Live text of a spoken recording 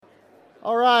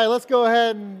All right, let's go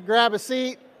ahead and grab a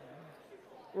seat.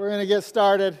 We're going to get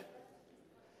started. If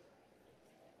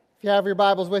you have your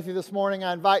Bibles with you this morning,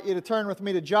 I invite you to turn with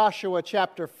me to Joshua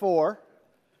chapter 4.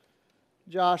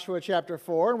 Joshua chapter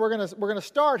 4, and we're going to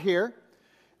start here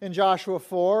in Joshua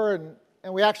 4,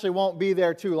 and we actually won't be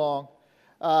there too long.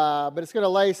 But it's going to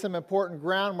lay some important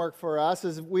groundwork for us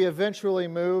as we eventually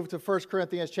move to 1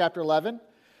 Corinthians chapter 11.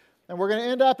 And we're going to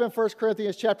end up in 1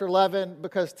 Corinthians chapter 11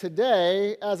 because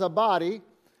today, as a body,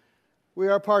 we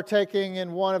are partaking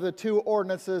in one of the two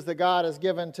ordinances that God has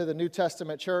given to the New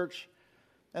Testament church,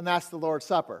 and that's the Lord's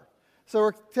Supper. So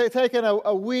we're taking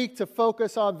a week to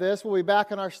focus on this. We'll be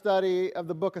back in our study of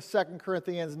the book of 2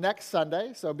 Corinthians next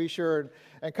Sunday, so be sure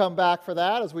and come back for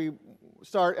that as we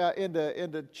start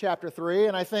into chapter 3.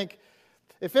 And I think,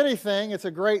 if anything, it's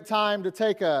a great time to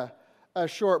take a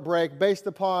short break based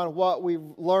upon what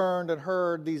we've learned and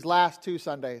heard these last two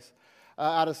Sundays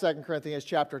out of 2 Corinthians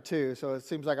chapter 2. So it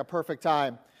seems like a perfect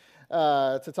time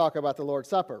to talk about the Lord's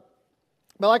Supper.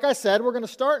 But like I said, we're going to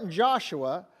start in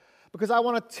Joshua because I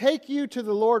want to take you to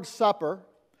the Lord's Supper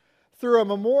through a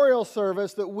memorial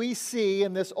service that we see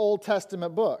in this Old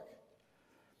Testament book.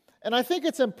 And I think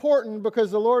it's important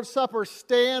because the Lord's Supper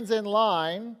stands in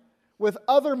line with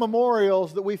other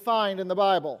memorials that we find in the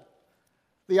Bible.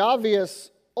 The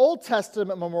obvious Old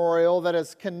Testament memorial that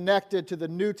is connected to the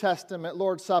New Testament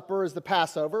Lord's Supper is the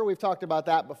Passover. We've talked about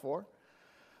that before.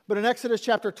 But in Exodus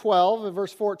chapter 12,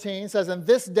 verse 14, it says, "And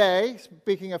this day,"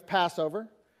 speaking of Passover,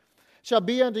 "shall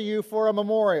be unto you for a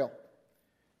memorial.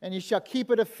 And ye shall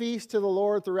keep it a feast to the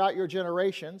Lord throughout your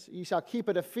generations. Ye shall keep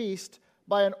it a feast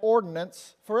by an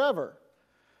ordinance forever."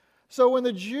 So when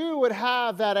the Jew would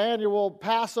have that annual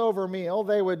Passover meal,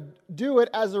 they would do it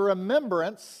as a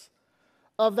remembrance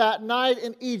of that night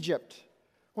in Egypt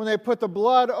when they put the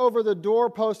blood over the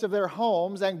doorpost of their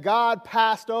homes and God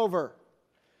passed over.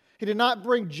 He did not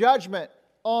bring judgment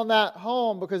on that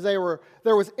home because there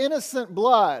was innocent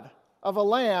blood of a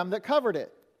lamb that covered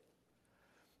it.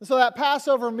 And so that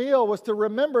Passover meal was to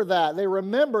remember that. They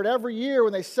remembered every year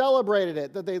when they celebrated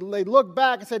it, that they looked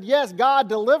back and said, yes, God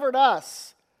delivered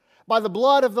us by the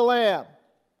blood of the lamb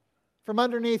from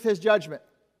underneath his judgment.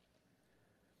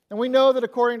 And we know that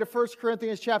according to 1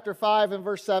 Corinthians chapter 5 and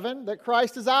verse 7, that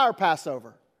Christ is our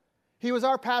Passover. He was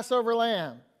our Passover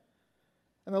lamb.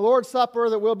 And the Lord's Supper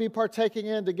that we'll be partaking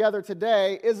in together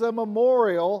today is a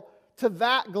memorial to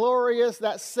that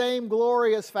same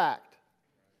glorious fact.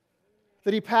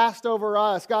 That he passed over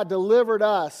us. God delivered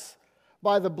us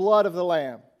by the blood of the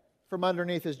lamb from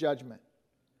underneath his judgment.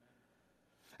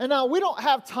 And now we don't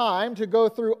have time to go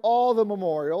through all the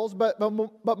memorials, but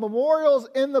memorials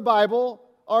in the Bible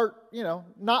are,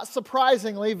 not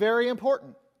surprisingly, very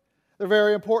important. They're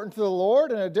very important to the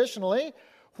Lord, and additionally,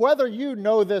 whether you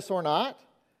know this or not,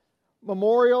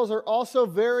 memorials are also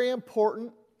very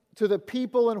important to the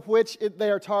people in which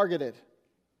they are targeted.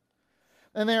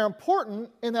 And they are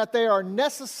important in that they are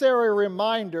necessary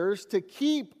reminders to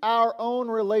keep our own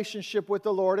relationship with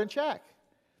the Lord in check.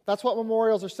 That's what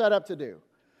memorials are set up to do.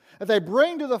 That they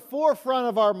bring to the forefront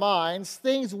of our minds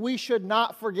things we should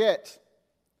not forget.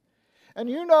 And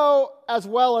you know as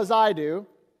well as I do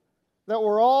that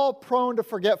we're all prone to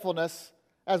forgetfulness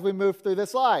as we move through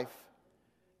this life.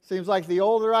 Seems like the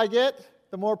older I get,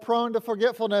 the more prone to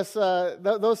forgetfulness.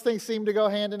 Those things seem to go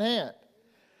hand in hand.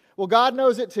 Well, God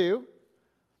knows it too.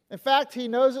 In fact, he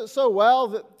knows it so well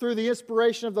that through the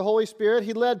inspiration of the Holy Spirit,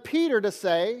 he led Peter to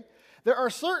say, there are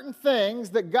certain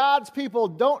things that God's people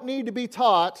don't need to be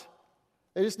taught,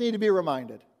 they just need to be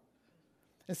reminded.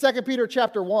 In 2 Peter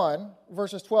chapter 1,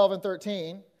 verses 12 and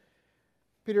 13,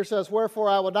 Peter says, "Wherefore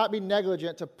I will not be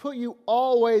negligent to put you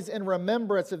always in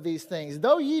remembrance of these things,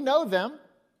 though ye know them."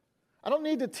 I don't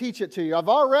need to teach it to you. I've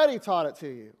already taught it to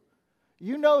you.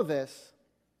 You know this.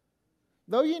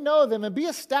 "Though ye know them, and be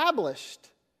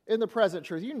established in the present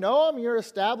truth." You know them, you're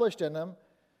established in them.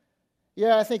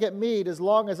 "Yeah, I think it meet, as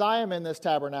long as I am in this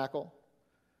tabernacle,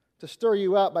 to stir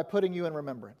you up by putting you in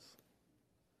remembrance."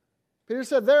 Peter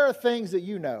said, there are things that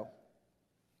you know.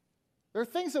 There are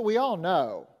things that we all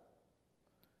know.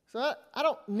 So I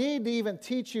don't need to even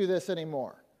teach you this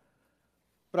anymore.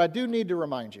 But I do need to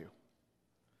remind you.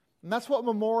 And that's what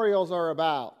memorials are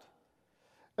about.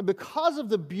 And because of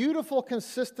the beautiful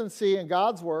consistency in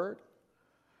God's Word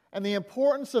and the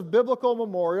importance of biblical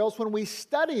memorials, when we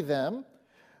study them,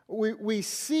 we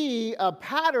see a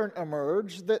pattern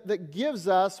emerge that gives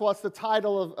us what's the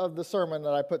title of the sermon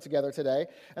that I put together today,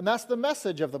 and that's the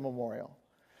message of the memorial.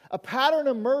 A pattern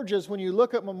emerges when you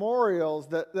look at memorials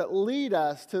that lead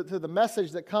us to the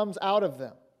message that comes out of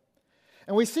them.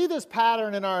 And we see this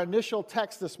pattern in our initial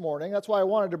text this morning. That's why I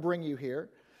wanted to bring you here.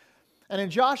 And in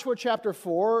Joshua chapter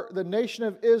 4, the nation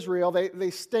of Israel,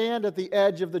 they stand at the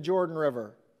edge of the Jordan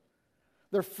River.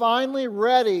 They're finally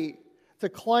ready to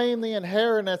claim the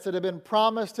inheritance that had been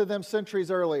promised to them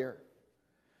centuries earlier.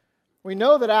 We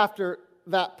know that after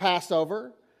that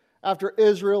Passover, after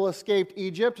Israel escaped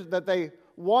Egypt, that they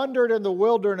wandered in the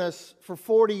wilderness for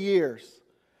 40 years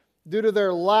due to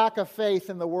their lack of faith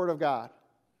in the Word of God.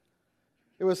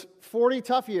 It was 40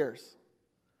 tough years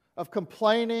of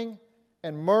complaining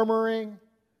and murmuring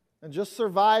and just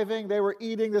surviving. They were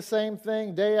eating the same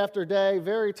thing day after day,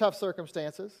 very tough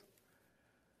circumstances.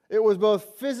 It was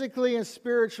both physically and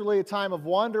spiritually a time of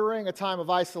wandering, a time of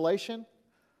isolation.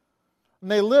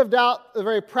 And they lived out the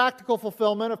very practical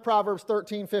fulfillment of Proverbs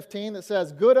 13:15 that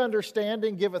says, "Good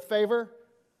understanding giveth favor,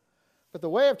 but the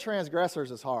way of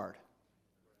transgressors is hard."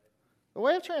 The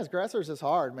way of transgressors is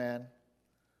hard, man.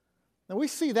 And we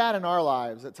see that in our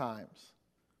lives at times.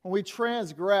 When we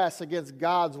transgress against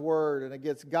God's word and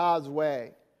against God's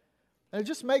way. And it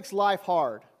just makes life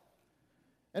hard.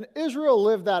 And Israel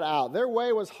lived that out. Their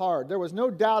way was hard. There was no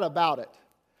doubt about it.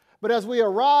 But as we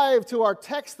arrive to our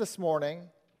text this morning,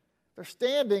 they're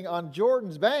standing on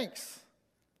Jordan's banks,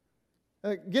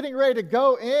 getting ready to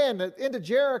go into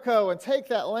Jericho and take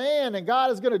that land. And God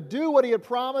is going to do what He had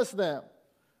promised them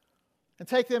and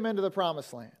take them into the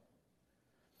promised land.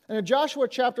 And in Joshua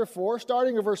chapter 4,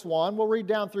 starting in verse 1, we'll read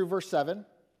down through verse 7.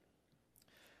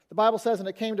 The Bible says, "And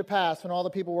it came to pass, when all the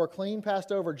people were clean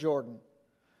passed over Jordan,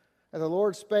 and the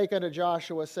Lord spake unto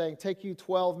Joshua, saying, Take you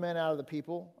 12 men out of the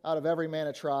people, out of every man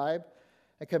a tribe,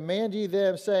 and command ye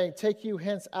them, saying, Take you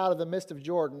hence out of the midst of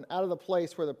Jordan, out of the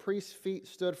place where the priest's feet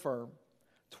stood firm,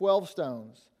 12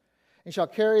 stones. And shall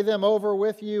carry them over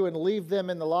with you, and leave them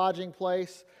in the lodging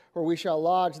place where we shall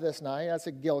lodge this night." That's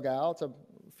at Gilgal. It's a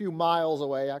few miles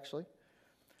away, actually.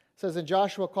 It says, "And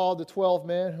Joshua called the 12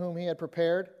 men whom he had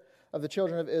prepared of the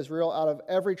children of Israel out of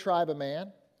every tribe a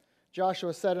man.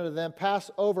 Joshua said unto them, Pass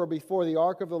over before the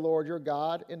ark of the Lord your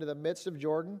God into the midst of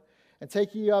Jordan, and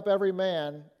take ye up every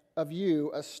man of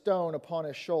you a stone upon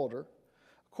his shoulder,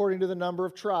 according to the number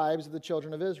of tribes of the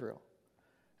children of Israel.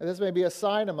 And this may be a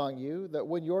sign among you, that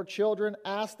when your children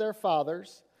ask their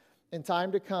fathers in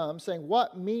time to come, saying,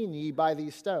 What mean ye by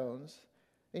these stones?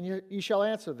 And ye shall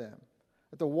answer them,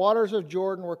 that the waters of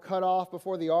Jordan were cut off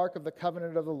before the ark of the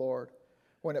covenant of the Lord.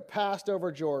 When it passed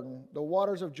over Jordan, the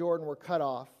waters of Jordan were cut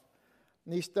off,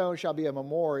 and these stones shall be a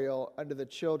memorial unto the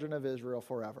children of Israel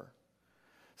forever."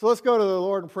 So let's go to the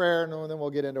Lord in prayer, and then we'll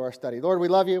get into our study. Lord, we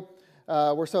love you.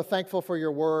 We're so thankful for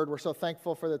your word. We're so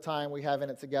thankful for the time we have in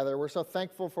it together. We're so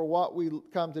thankful for what we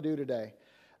come to do today,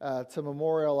 to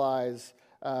memorialize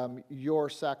your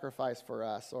sacrifice for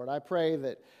us. Lord, I pray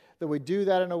that we do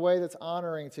that in a way that's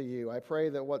honoring to you. I pray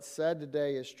that what's said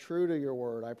today is true to your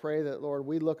word. I pray that, Lord,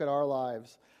 we look at our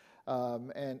lives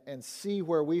and see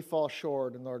where we fall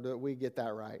short, and Lord, that we get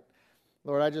that right.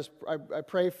 Lord, I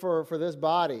pray for this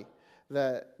body,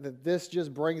 that this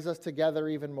just brings us together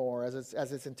even more as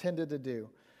it's intended to do,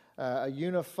 a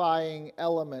unifying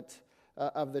element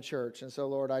of the church. And so,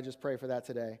 Lord, I just pray for that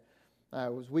today.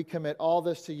 As we commit all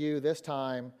this to you this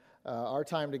time, our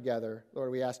time together,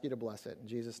 Lord, we ask you to bless it. In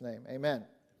Jesus' name, amen.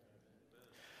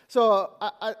 So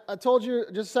I told you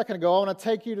just a second ago, I want to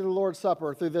take you to the Lord's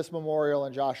Supper through this memorial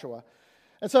in Joshua.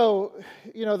 And so,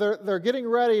 you know, they're getting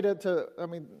ready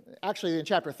actually in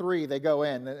chapter 3 they go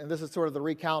in, and this is sort of the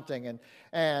recounting,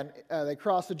 and they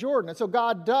cross the Jordan. And so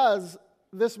God does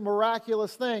this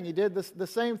miraculous thing. He did the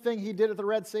same thing he did at the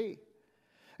Red Sea.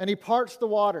 And he parts the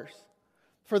waters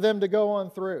for them to go on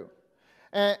through.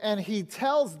 And he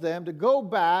tells them to go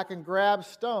back and grab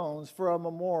stones for a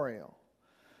memorial.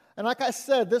 And like I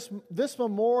said, this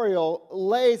memorial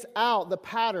lays out the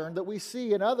pattern that we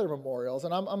see in other memorials.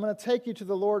 And I'm going to take you to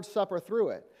the Lord's Supper through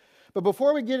it. But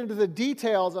before we get into the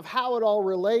details of how it all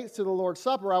relates to the Lord's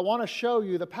Supper, I want to show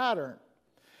you the pattern.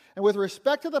 And with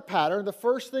respect to the pattern, the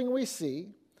first thing we see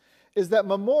is that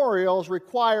memorials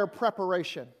require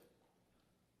preparation.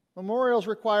 Memorials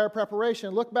require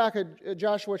preparation. Look back at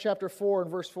Joshua chapter 4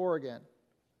 and verse 4 again.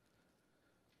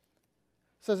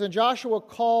 It says, "And Joshua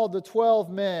called the 12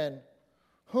 men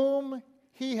whom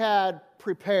he had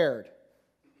prepared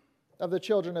of the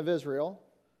children of Israel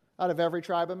out of every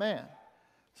tribe of man."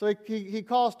 So he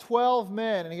calls 12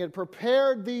 men, and he had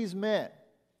prepared these men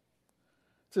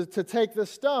to take the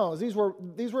stones. These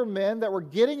were men that were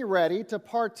getting ready to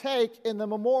partake in the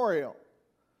memorial.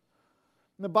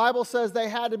 And the Bible says they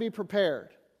had to be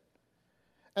prepared.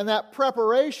 And that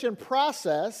preparation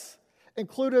process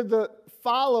included the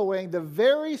following the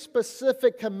very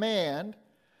specific command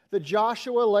that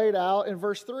Joshua laid out in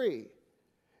verse 3.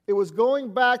 It was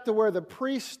going back to where the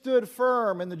priest stood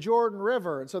firm in the Jordan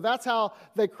River. And so that's how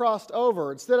they crossed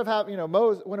over. Instead of having,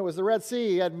 Moses, when it was the Red Sea,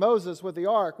 he had Moses with the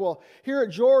ark. Well, here at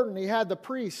Jordan, he had the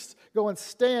priests go and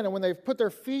stand. And when they put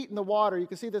their feet in the water, you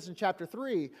can see this in chapter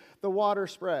 3, the water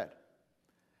spread.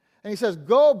 And he says,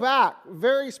 go back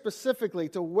very specifically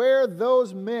to where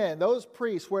those men, those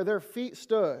priests, where their feet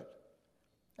stood.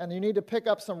 And you need to pick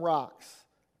up some rocks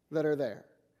that are there.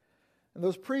 And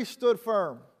those priests stood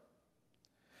firm.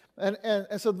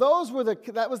 And so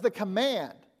that was the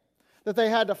command that they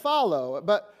had to follow.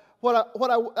 But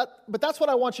that's what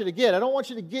I want you to get. I don't want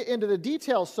you to get into the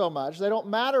details so much. They don't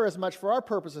matter as much for our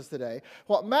purposes today.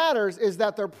 What matters is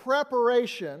that their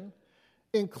preparation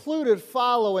included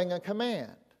following a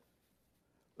command.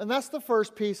 And that's the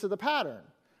first piece of the pattern.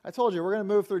 I told you, we're going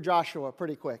to move through Joshua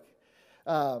pretty quick.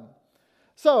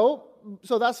 So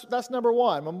that's number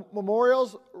one.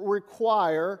 Memorials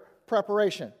require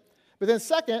preparation. But then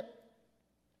second,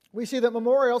 we see that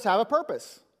memorials have a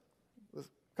purpose. This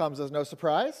comes as no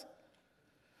surprise.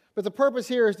 But the purpose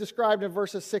here is described in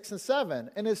verses 6 and 7,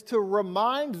 and is to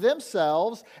remind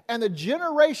themselves and the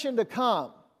generation to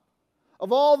come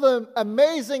of all the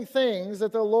amazing things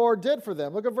that the Lord did for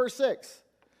them. Look at verse 6.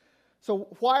 So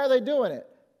why are they doing it?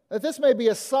 That this may be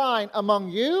a sign among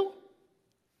you,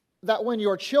 that when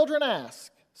your children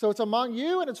ask, so it's among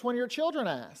you and it's when your children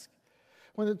ask.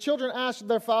 When the children asked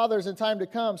their fathers in time to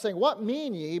come, saying, what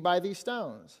mean ye by these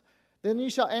stones? Then ye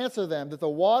shall answer them that the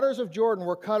waters of Jordan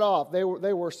were cut off. They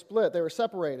were split, they were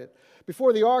separated,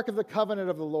 before the ark of the covenant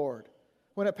of the Lord.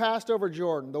 When it passed over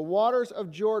Jordan, the waters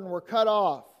of Jordan were cut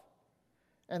off.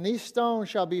 And these stones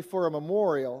shall be for a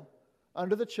memorial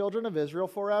unto the children of Israel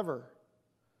forever.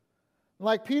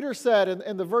 Like Peter said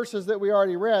in the verses that we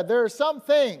already read, there are some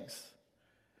things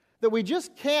that we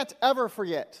just can't ever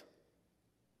forget.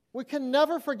 We can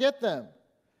never forget them.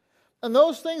 And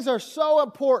those things are so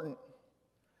important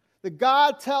that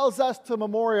God tells us to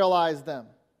memorialize them.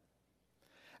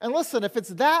 And listen, if it's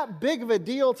that big of a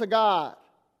deal to God,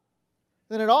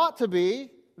 then it ought to be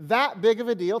that big of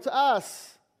a deal to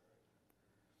us.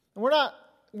 And we're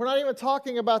not even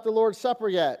talking about the Lord's Supper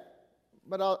yet,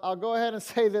 but I'll go ahead and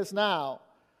say this now.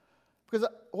 Because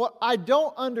what I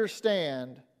don't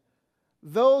understand,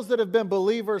 those that have been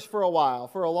believers for a while,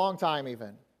 for a long time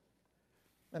even,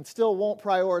 and still won't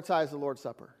prioritize the Lord's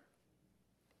Supper.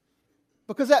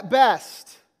 Because at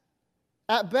best,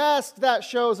 that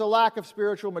shows a lack of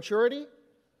spiritual maturity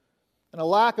and a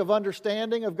lack of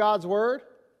understanding of God's Word.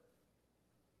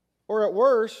 Or at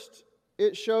worst,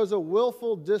 it shows a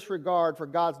willful disregard for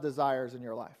God's desires in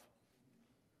your life.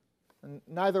 And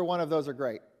neither one of those are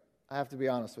great, I have to be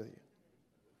honest with you.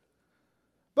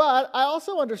 But I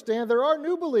also understand there are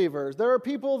new believers. There are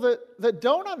people that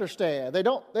don't understand. They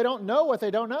don't know what they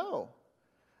don't know.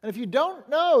 And if you don't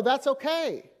know, that's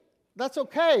okay. That's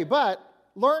okay, but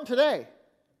learn today.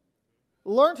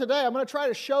 Learn today. I'm going to try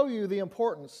to show you the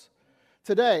importance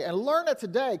today. And learn it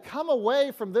today. Come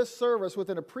away from this service with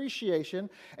an appreciation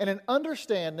and an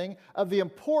understanding of the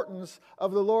importance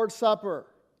of the Lord's Supper.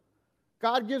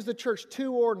 God gives the church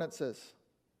two ordinances.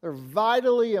 They're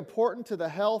vitally important to the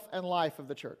health and life of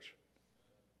the church.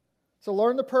 So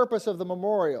learn the purpose of the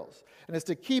memorials, and it's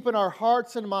to keep in our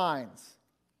hearts and minds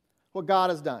what God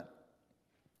has done.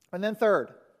 And then third,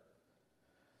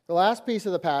 the last piece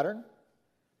of the pattern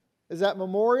is that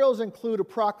memorials include a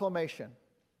proclamation.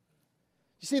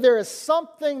 You see, there is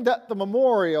something that the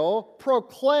memorial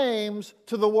proclaims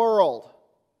to the world.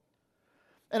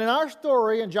 And in our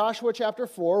story in Joshua chapter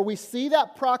 4, we see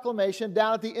that proclamation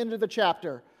down at the end of the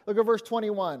chapter. Look at verse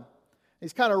 21.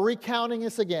 He's kind of recounting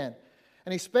this again.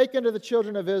 And he spake unto the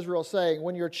children of Israel, saying,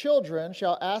 when your children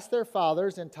shall ask their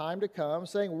fathers in time to come,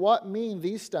 saying, what mean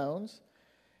these stones?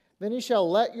 Then ye shall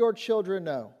let your children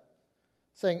know,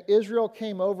 saying, Israel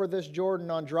came over this Jordan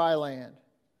on dry land.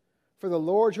 For the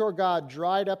Lord your God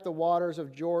dried up the waters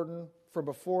of Jordan from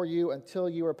before you until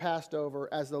you were passed over,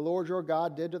 as the Lord your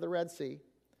God did to the Red Sea,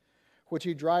 which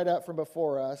he dried up from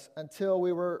before us until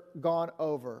we were gone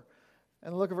over.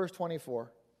 And look at verse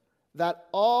 24. That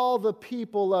all the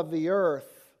people of the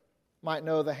earth might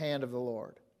know the hand of the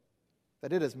Lord,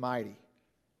 that it is mighty,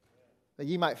 that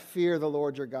ye might fear the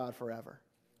Lord your God forever.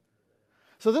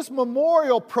 So this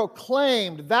memorial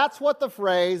proclaimed, that's what the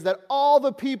phrase, that all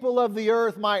the people of the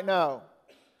earth might know.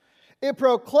 It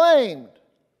proclaimed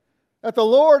that the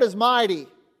Lord is mighty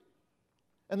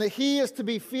and that he is to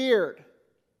be feared.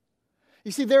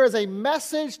 You see, there is a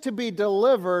message to be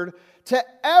delivered to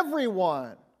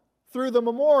everyone through the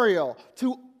memorial,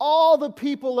 to all the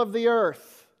people of the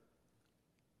earth.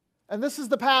 And this is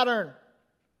the pattern.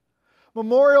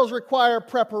 Memorials require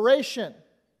preparation.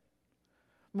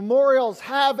 Memorials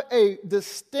have a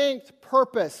distinct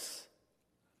purpose.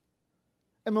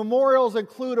 And memorials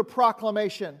include a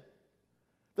proclamation.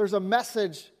 There's a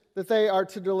message that they are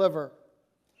to deliver.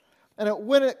 And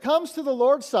when it comes to the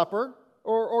Lord's Supper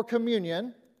or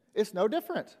communion, it's no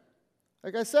different.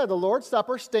 Like I said, the Lord's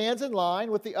Supper stands in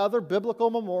line with the other biblical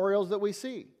memorials that we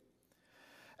see.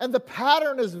 And the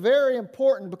pattern is very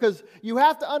important because you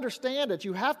have to understand it.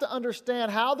 You have to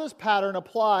understand how this pattern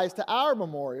applies to our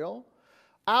memorial,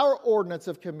 our ordinance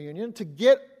of communion, to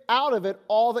get out of it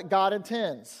all that God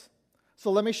intends.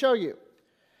 So let me show you.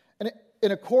 And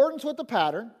in accordance with the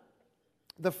pattern,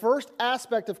 the first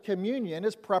aspect of communion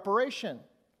is preparation.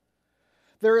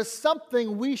 There is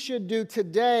something we should do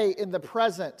today in the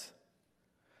present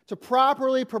to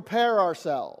properly prepare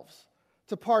ourselves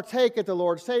to partake at the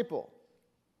Lord's table.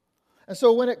 And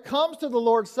so when it comes to the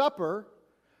Lord's Supper,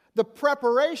 the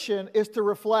preparation is to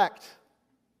reflect.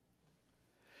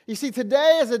 You see,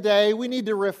 today is a day we need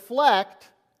to reflect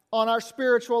on our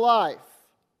spiritual life.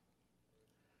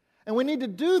 And we need to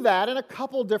do that in a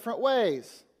couple different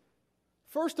ways.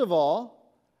 First of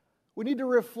all, we need to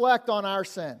reflect on our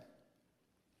sin.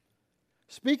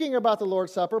 Speaking about the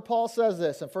Lord's Supper, Paul says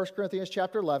this in 1 Corinthians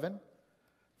chapter 11,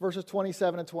 verses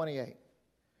 27 and 28. It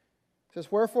says,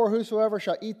 "Wherefore whosoever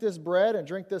shall eat this bread and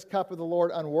drink this cup of the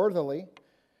Lord unworthily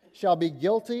shall be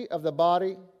guilty of the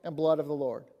body and blood of the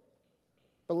Lord.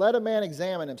 But let a man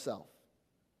examine himself,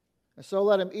 and so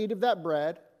let him eat of that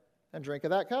bread and drink of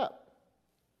that cup."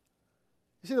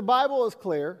 You see, the Bible is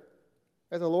clear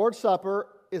that the Lord's Supper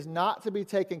is not to be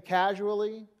taken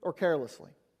casually or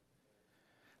carelessly.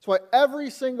 That's why every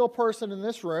single person in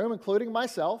this room, including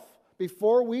myself,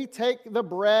 before we take the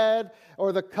bread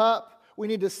or the cup, we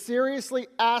need to seriously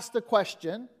ask the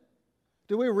question,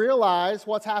 do we realize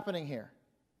what's happening here?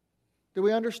 Do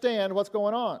we understand what's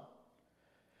going on?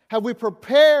 Have we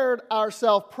prepared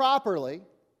ourselves properly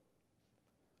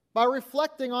by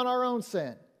reflecting on our own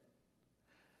sin?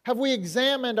 Have we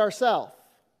examined ourselves?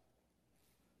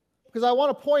 Because I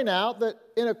want to point out that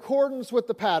in accordance with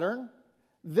the pattern,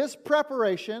 this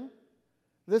preparation,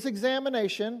 this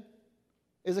examination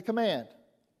is a command.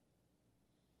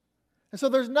 And so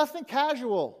there's nothing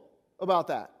casual about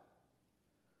that.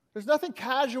 There's nothing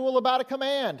casual about a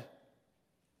command.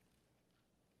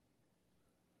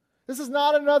 This is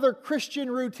not another Christian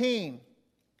routine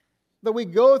that we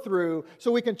go through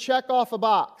so we can check off a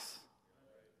box.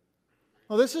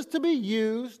 No, this is to be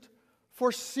used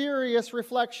for serious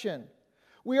reflection.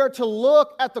 We are to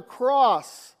look at the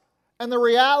cross and the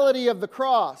reality of the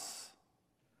cross.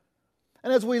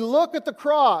 And as we look at the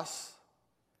cross,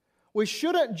 we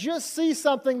shouldn't just see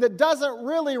something that doesn't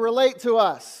really relate to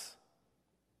us.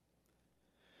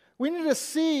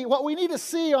 What we need to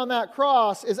see on that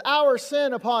cross is our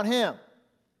sin upon Him.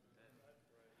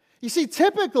 You see,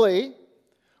 typically,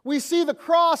 we see the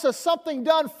cross as something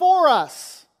done for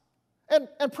us.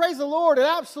 And praise the Lord, it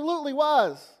absolutely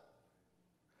was.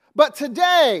 But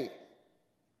today,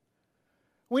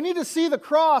 we need to see the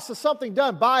cross as something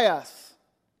done by us.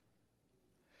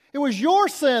 It was your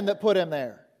sin that put Him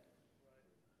there.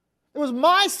 It was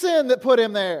my sin that put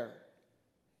Him there.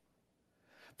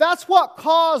 That's what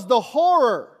caused the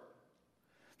horror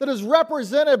that is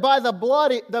represented by the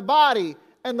body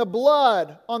and the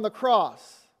blood on the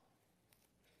cross.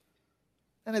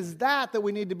 And it's that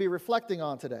we need to be reflecting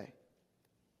on today.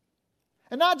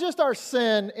 And not just our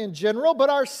sin in general, but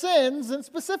our sins in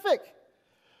specific.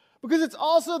 Because it's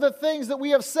also the things that we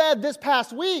have said this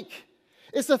past week.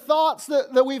 It's the thoughts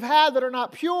that we've had that are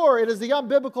not pure. It is the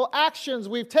unbiblical actions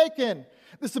we've taken.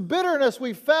 It's the bitterness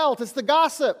we've felt. It's the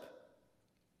gossip.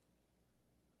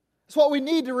 It's what we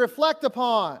need to reflect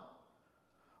upon.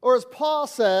 Or as Paul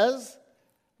says,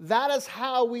 that is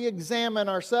how we examine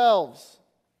ourselves.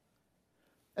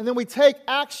 And then we take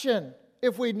action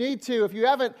if we need to. If you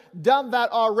haven't done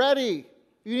that already,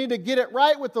 you need to get it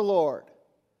right with the Lord.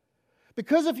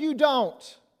 Because if you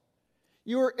don't,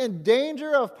 you are in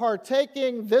danger of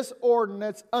partaking this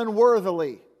ordinance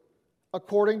unworthily,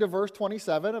 according to verse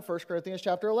 27 of 1 Corinthians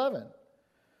chapter 11.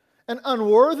 And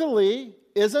unworthily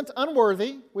isn't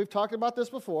unworthy. We've talked about this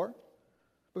before.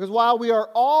 Because while we are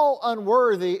all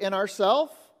unworthy in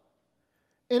ourselves,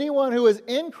 anyone who is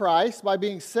in Christ, by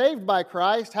being saved by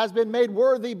Christ, has been made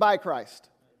worthy by Christ.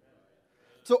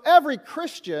 So every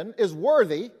Christian is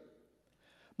worthy,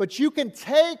 but you can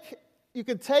take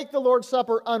the Lord's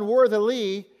Supper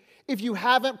unworthily if you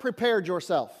haven't prepared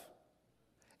yourself,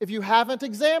 if you haven't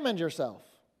examined yourself.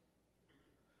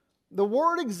 The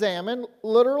word examine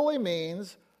literally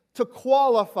means to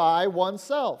qualify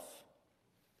oneself.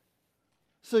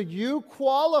 So you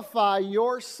qualify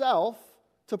yourself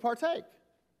to partake.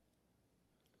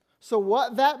 So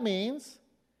what that means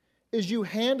is you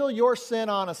handle your sin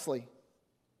honestly.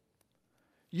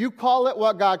 You call it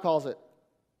what God calls it.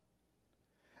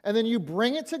 And then you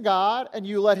bring it to God and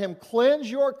you let Him cleanse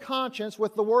your conscience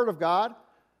with the Word of God,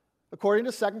 according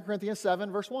to 2 Corinthians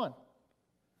 7, verse 1.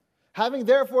 Having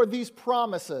therefore these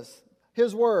promises,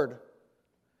 His Word,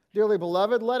 dearly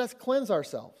beloved, let us cleanse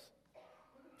ourselves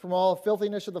from all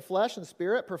filthiness of the flesh and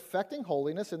spirit, perfecting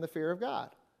holiness in the fear of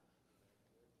God.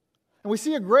 And we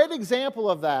see a great example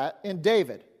of that in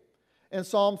David in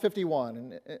Psalm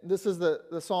 51. And this is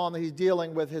the psalm that he's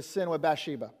dealing with his sin with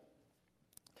Bathsheba.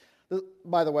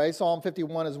 By the way, Psalm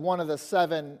 51 is one of the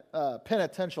 7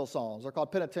 penitential psalms. They're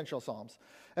called penitential psalms.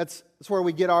 That's where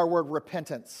we get our word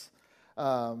repentance.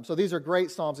 So these are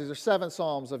great psalms. These are 7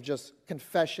 psalms of just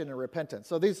confession and repentance.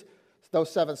 So those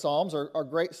 7 psalms are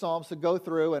great psalms to go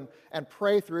through and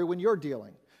pray through when you're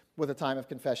dealing with a time of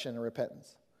confession and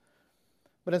repentance.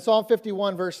 But in Psalm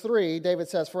 51, verse 3, David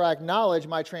says, "For I acknowledge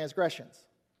my transgressions,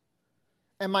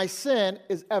 and my sin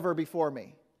is ever before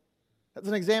me." That's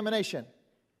an examination.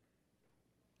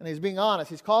 And he's being honest.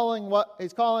 He's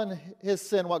calling his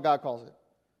sin what God calls it.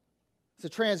 It's a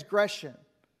transgression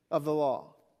of the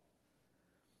law.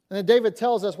 And then David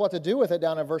tells us what to do with it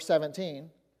down in verse 17.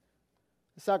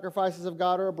 The sacrifices of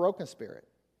God are a broken spirit.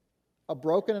 A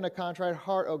broken and a contrite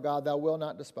heart, O God, thou wilt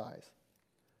not despise.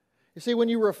 You see, when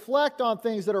you reflect on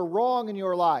things that are wrong in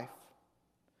your life,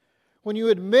 when you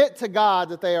admit to God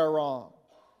that they are wrong,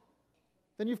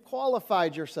 then you've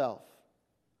qualified yourself.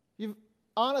 You've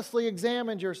honestly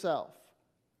examined yourself.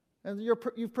 And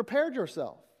you've prepared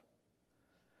yourself.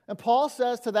 And Paul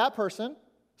says to that person,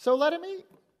 so let him eat.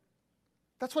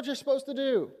 That's what you're supposed to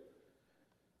do.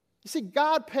 You see,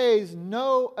 God pays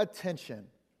no attention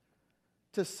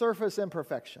to surface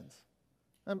imperfections.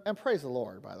 And praise the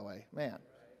Lord, by the way. Man.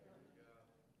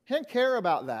 He doesn't care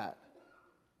about that.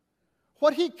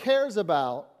 What He cares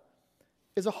about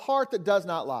is a heart that does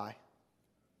not lie.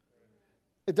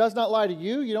 It does not lie to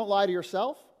you. You don't lie to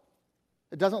yourself.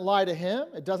 It doesn't lie to Him.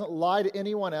 It doesn't lie to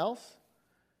anyone else.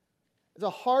 It's a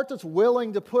heart that's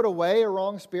willing to put away a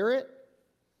wrong spirit,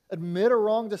 admit a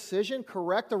wrong decision,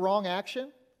 correct a wrong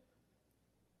action.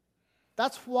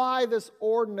 That's why this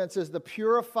ordinance is the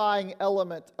purifying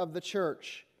element of the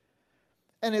church.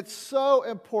 And it's so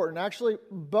important. Actually,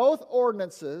 both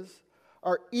ordinances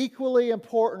are equally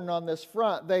important on this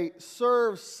front. They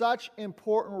serve such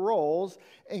important roles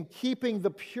in keeping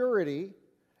the purity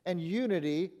and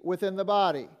unity within the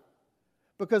body.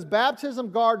 Because baptism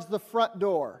guards the front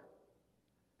door.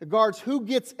 It guards who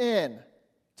gets in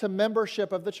to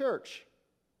membership of the church.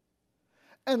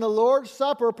 And the Lord's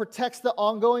Supper protects the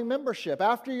ongoing membership.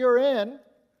 After you're in,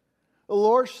 the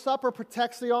Lord's Supper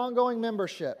protects the ongoing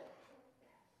membership.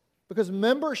 Because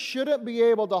members shouldn't be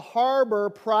able to harbor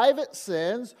private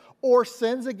sins or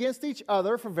sins against each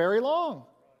other for very long.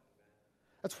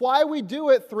 That's why we do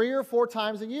it 3 or 4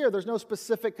 times a year. There's no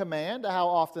specific command to how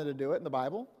often to do it in the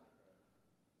Bible.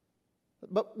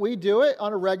 But we do it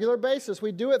on a regular basis.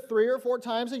 We do it 3 or 4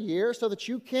 times a year so that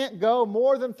you can't go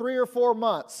more than 3 or 4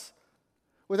 months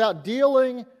without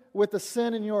dealing with the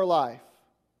sin in your life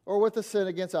or with the sin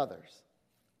against others.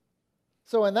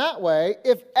 So in that way,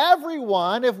 if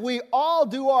we all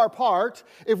do our part,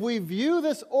 if we view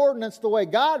this ordinance the way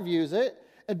God views it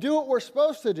and do what we're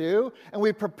supposed to do, and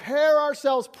we prepare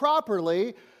ourselves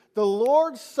properly, the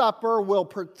Lord's Supper will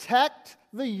protect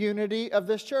the unity of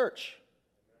this church.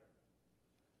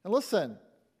 And listen,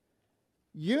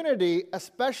 unity,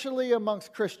 especially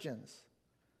amongst Christians,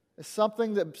 is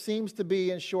something that seems to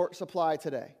be in short supply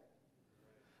today.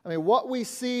 I mean, what we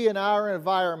see in our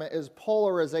environment is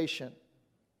polarization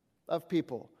of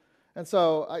people. And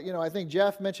so, I think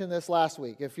Jeff mentioned this last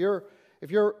week. If you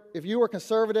were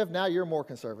conservative, now you're more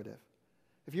conservative.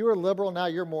 If you were liberal, now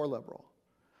you're more liberal.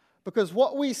 Because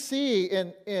what we see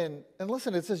and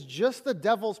listen, it's just the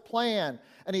devil's plan,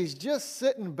 and he's just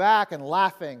sitting back and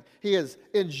laughing. He is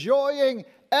enjoying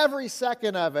every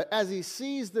second of it as he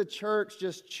sees the church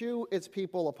just chew its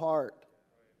people apart.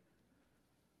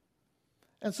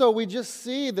 And so we just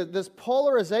see that this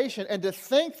polarization, and to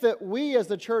think that we as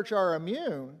the church are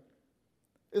immune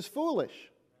is foolish.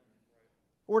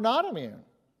 We're not immune.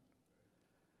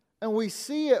 And we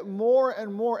see it more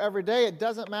and more every day. It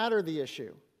doesn't matter the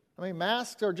issue. I mean,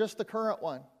 masks are just the current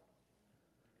one.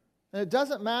 And it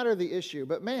doesn't matter the issue.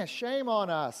 But man, shame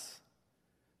on us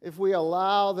if we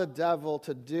allow the devil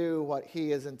to do what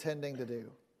he is intending to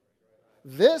do.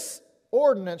 This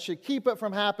ordinance should keep it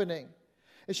from happening.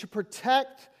 It should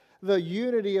protect the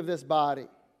unity of this body.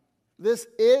 This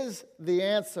is the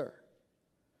answer.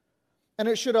 And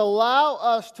it should allow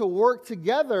us to work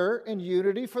together in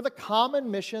unity for the common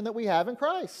mission that we have in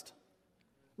Christ.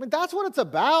 I mean, that's what it's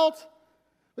about.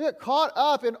 We get caught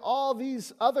up in all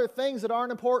these other things that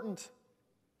aren't important.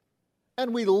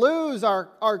 And we lose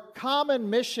our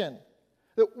common mission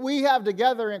that we have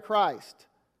together in Christ.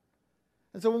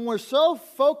 And so when we're so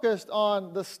focused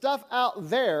on the stuff out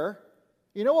there,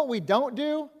 you know what we don't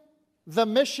do? The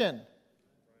mission.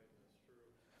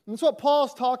 And that's what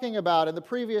Paul's talking about in the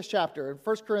previous chapter, in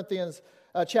 1 Corinthians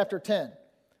chapter 10,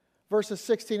 verses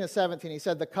 16 and 17. He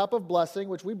said, the cup of blessing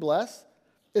which we bless,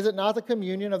 is it not the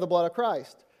communion of the blood of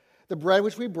Christ? The bread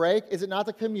which we break, is it not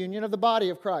the communion of the body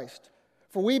of Christ?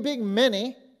 For we being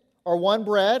many are one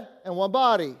bread and one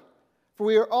body, for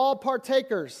we are all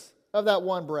partakers of that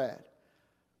one bread.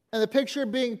 And the picture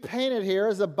being painted here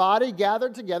is a body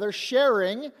gathered together,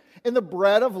 sharing in the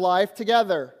bread of life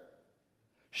together,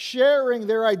 sharing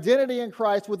their identity in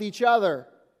Christ with each other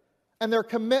and their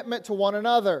commitment to one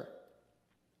another.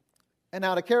 And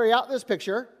now to carry out this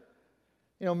picture,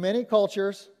 many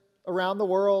cultures around the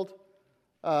world,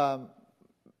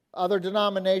 other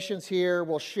denominations here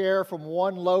will share from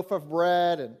one loaf of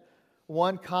bread and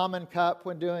one common cup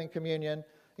when doing communion,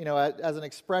 as an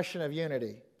expression of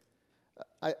unity.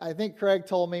 I think Craig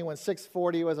told me when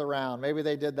 640 was around, maybe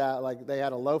they did that, like they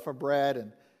had a loaf of bread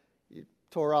and you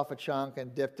tore off a chunk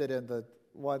and dipped it in the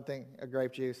one thing of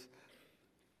grape juice.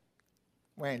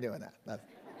 We ain't doing that.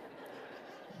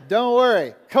 Don't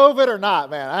worry, COVID or not,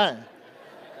 man.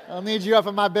 I'll need you up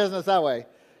in my business that way.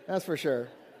 That's for sure.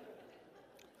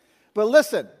 But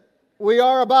listen, we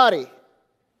are a body.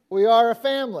 We are a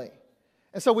family.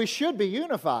 And so we should be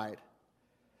unified.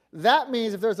 That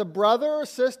means if there's a brother or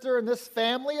sister in this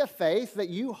family of faith that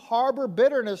you harbor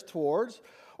bitterness towards,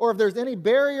 or if there's any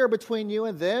barrier between you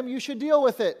and them, you should deal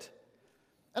with it.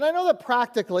 And I know that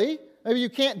practically, maybe you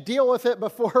can't deal with it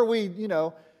before we,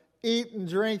 eat and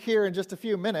drink here in just a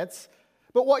few minutes.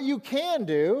 But what you can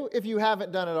do, if you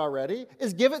haven't done it already,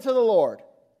 is give it to the Lord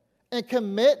and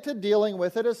commit to dealing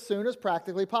with it as soon as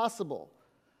practically possible.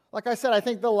 Like I said, I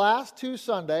think the last 2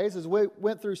 Sundays, as we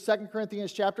went through 2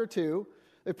 Corinthians chapter 2,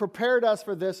 it prepared us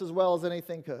for this as well as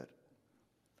anything could.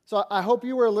 So I hope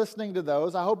you were listening to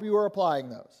those. I hope you were applying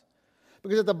those.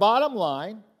 Because at the bottom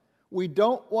line, we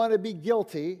don't want to be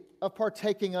guilty of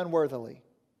partaking unworthily.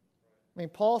 I mean,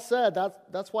 Paul said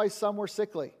that's why some were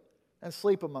sickly and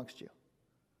sleep amongst you.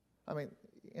 I mean,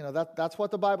 that's what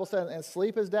the Bible said. And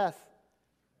sleep is death,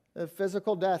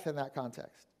 physical death in that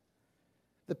context.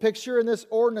 The picture in this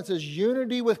ordinance is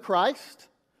unity with Christ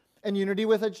and unity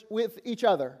with each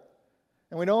other.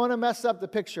 And we don't want to mess up the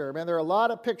picture. Man, there are a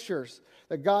lot of pictures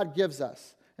that God gives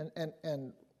us.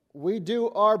 And we do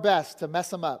our best to mess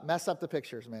them up, mess up the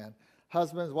pictures, man.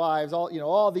 Husbands, wives,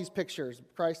 all these pictures,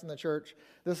 Christ in the church.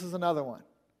 This is another one.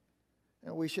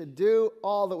 And we should do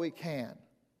all that we can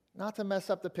not to mess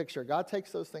up the picture. God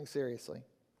takes those things seriously.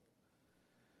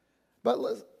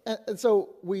 And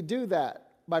so we do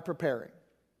that by preparing.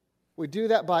 We do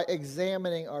that by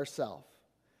examining ourselves.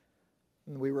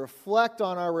 And we reflect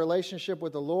on our relationship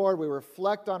with the Lord. We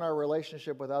reflect on our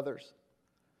relationship with others.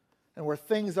 And where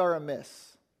things are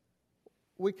amiss,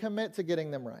 we commit to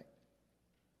getting them right.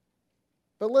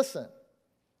 But listen,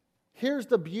 here's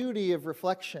the beauty of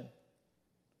reflection.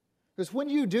 Because when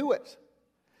you do it,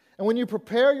 and when you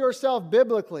prepare yourself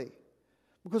biblically,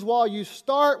 because while you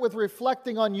start with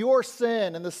reflecting on your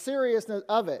sin and the seriousness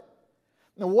of it,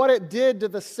 and what it did to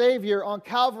the Savior on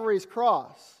Calvary's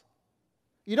cross,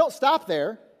 you don't stop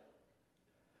there,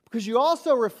 because you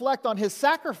also reflect on His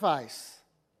sacrifice.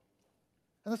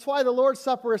 And that's why the Lord's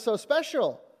Supper is so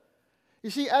special. You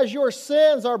see, as your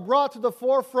sins are brought to the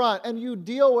forefront and you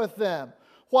deal with them,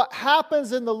 what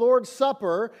happens in the Lord's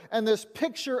Supper and this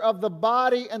picture of the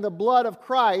body and the blood of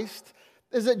Christ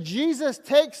is that Jesus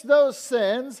takes those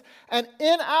sins and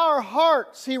in our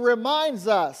hearts He reminds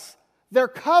us they're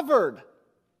covered.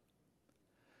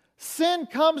 Sin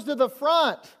comes to the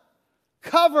front,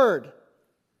 covered.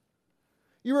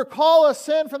 You recall a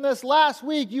sin from this last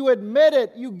week, you admit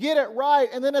it, you get it right,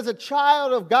 and then as a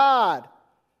child of God,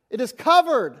 it is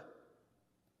covered.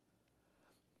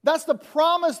 That's the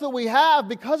promise that we have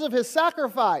because of His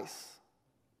sacrifice.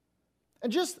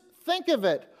 And just think of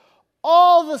it.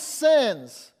 All the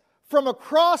sins from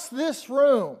across this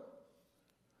room,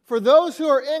 for those who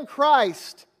are in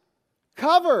Christ,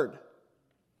 covered.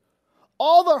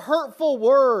 All the hurtful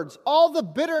words, all the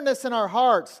bitterness in our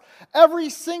hearts, every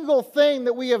single thing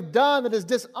that we have done that is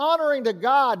dishonoring to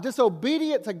God,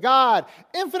 disobedient to God,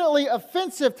 infinitely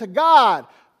offensive to God,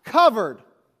 covered.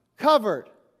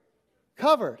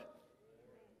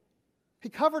 He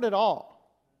covered it all.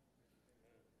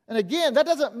 And again, that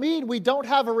doesn't mean we don't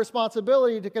have a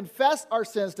responsibility to confess our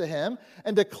sins to Him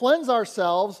and to cleanse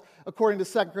ourselves, according to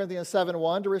 2 Corinthians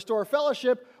 7:1, to restore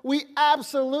fellowship. We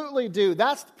absolutely do.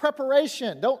 That's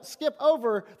preparation. Don't skip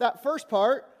over that first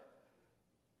part.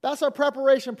 That's our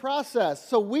preparation process.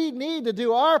 So we need to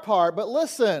do our part. But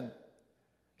listen,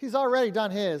 He's already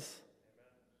done His.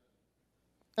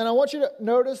 And I want you to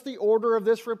notice the order of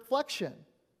this reflection.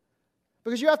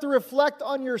 Because you have to reflect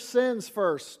on your sins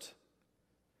first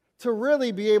to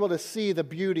really be able to see the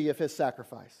beauty of His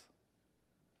sacrifice.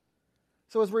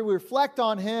 So as we reflect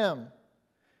on Him,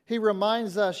 He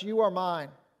reminds us, you are mine.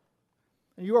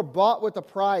 And you are bought with a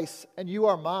price, and you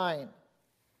are mine.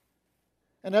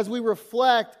 And as we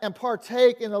reflect and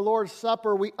partake in the Lord's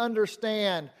Supper, we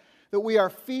understand that we are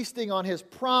feasting on His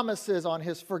promises, on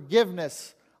His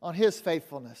forgiveness, on His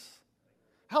faithfulness.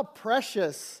 How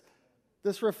precious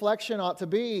this reflection ought to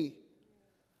be.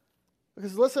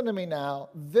 Because listen to me now,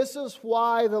 this is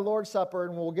why the Lord's Supper,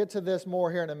 and we'll get to this more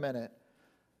here in a minute,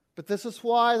 but this is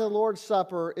why the Lord's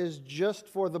Supper is just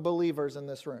for the believers in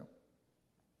this room.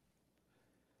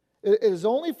 It is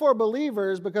only for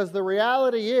believers because the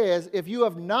reality is, if you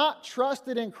have not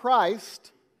trusted in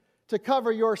Christ to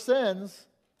cover your sins,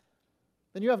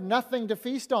 then you have nothing to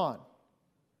feast on.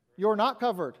 You're not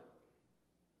covered.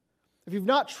 If you've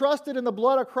not trusted in the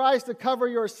blood of Christ to cover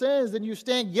your sins, then you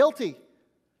stand guilty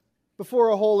before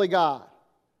a holy God.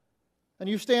 And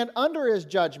you stand under His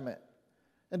judgment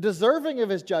and deserving of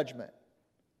His judgment.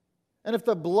 And if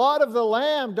the blood of the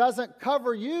Lamb doesn't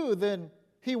cover you, then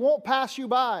He won't pass you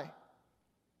by.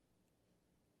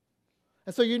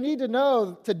 And so you need to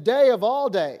know today of all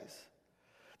days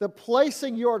that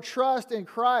placing your trust in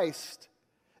Christ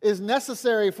is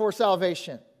necessary for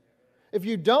salvation. If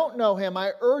you don't know Him,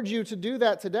 I urge you to do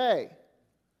that today.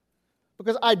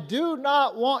 Because I do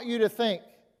not want you to think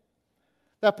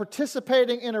that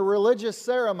participating in a religious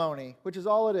ceremony, which is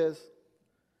all it is,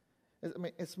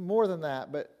 it's more than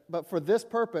that, but for this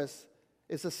purpose,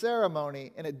 it's a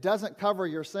ceremony and it doesn't cover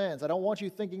your sins. I don't want you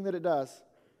thinking that it does.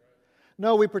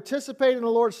 No, we participate in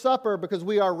the Lord's Supper because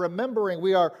we are remembering,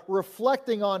 we are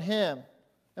reflecting on Him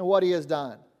and what He has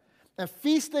done, and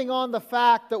feasting on the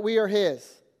fact that we are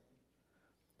His.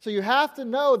 So you have to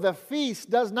know the feast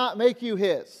does not make you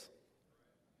His.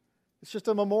 It's just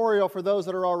a memorial for those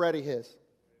that are already His.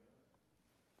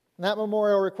 And that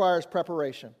memorial requires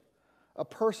preparation, a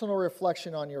personal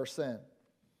reflection on your sin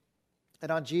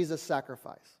and on Jesus'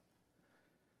 sacrifice.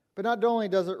 But not only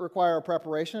does it require a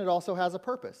preparation, it also has a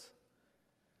purpose.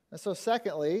 And so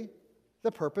secondly,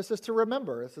 the purpose is to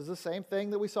remember. This is the same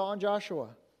thing that we saw in Joshua.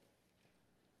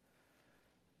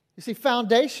 You see,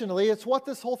 foundationally, it's what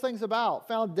this whole thing's about.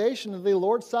 Foundationally, the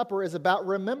Lord's Supper is about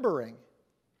remembering.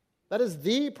 That is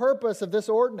the purpose of this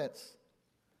ordinance.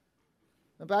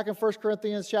 And back in 1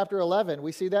 Corinthians chapter 11,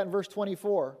 we see that in verse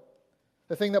 24.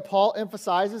 The thing that Paul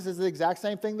emphasizes is the exact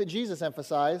same thing that Jesus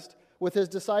emphasized with His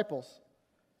disciples.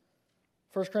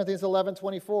 1 Corinthians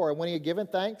 11:24, and when He had given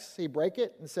thanks, He brake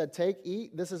it and said, "Take,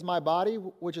 eat, this is my body,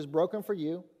 which is broken for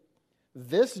you.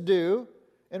 This do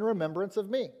in remembrance of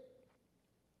me."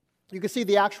 You can see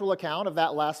the actual account of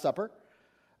that Last Supper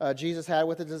Jesus had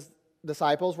with His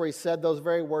disciples, where He said those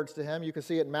very words to Him. You can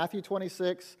see it in Matthew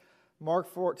 26, Mark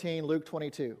 14, Luke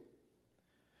 22.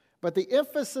 But the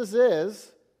emphasis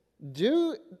is,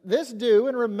 do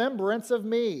in remembrance of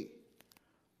me.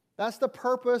 That's the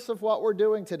purpose of what we're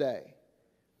doing today.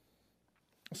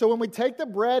 So when we take the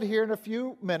bread here in a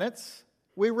few minutes,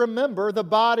 we remember the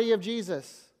body of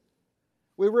Jesus.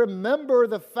 We remember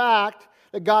the fact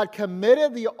that God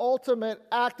committed the ultimate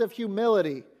act of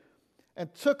humility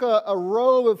and took a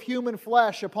robe of human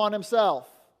flesh upon Himself.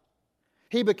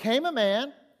 He became a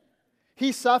man,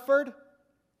 He suffered,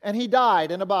 and He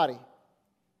died in a body.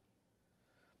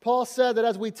 Paul said that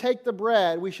as we take the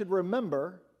bread, we should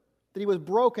remember that He was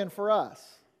broken for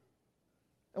us.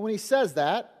 And when he says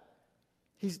that,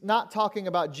 he's not talking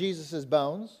about Jesus'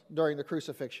 bones during the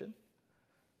crucifixion,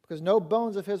 because no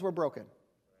bones of His were broken.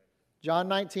 John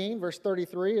 19, verse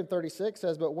 33 and 36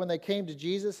 says, "But when they came to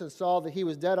Jesus and saw that He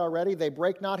was dead already, they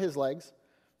brake not His legs."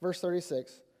 Verse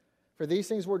 36, "For these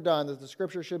things were done that the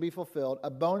Scripture should be fulfilled.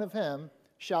 A bone of Him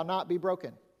shall not be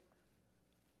broken."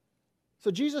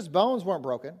 So Jesus' bones weren't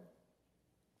broken.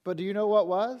 But do you know what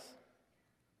was?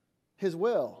 His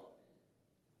will.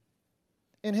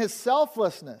 In His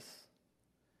selflessness,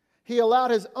 He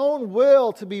allowed His own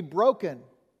will to be broken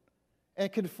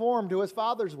and conform to His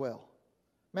Father's will.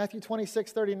 Matthew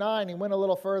 26:39, He went a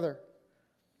little further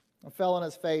and fell on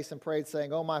His face and prayed,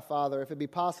 saying, "O my Father, if it be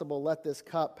possible, let this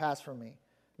cup pass from me.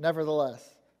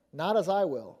 Nevertheless, not as I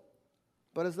will,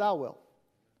 but as Thou wilt."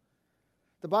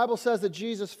 The Bible says that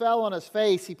Jesus fell on his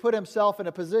face. He put himself in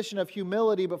a position of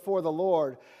humility before the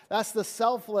Lord. That's the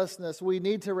selflessness we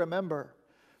need to remember.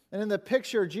 And in the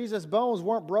picture, Jesus' bones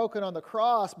weren't broken on the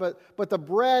cross, but the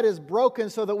bread is broken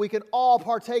so that we can all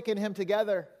partake in him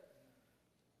together.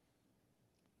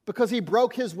 Because he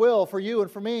broke his will for you and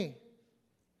for me.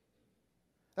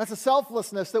 That's a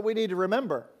selflessness that we need to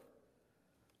remember.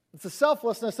 It's a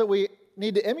selflessness that we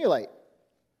need to emulate.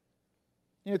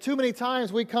 You know, too many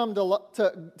times we come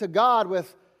to God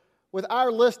with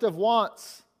our list of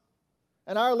wants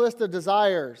and our list of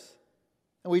desires,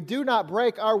 and we do not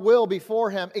break our will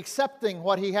before him, accepting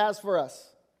what he has for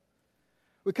us.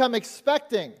 We come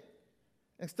expecting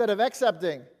instead of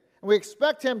accepting, and we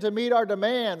expect him to meet our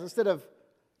demands instead of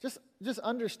just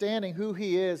understanding who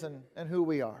he is and who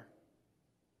we are.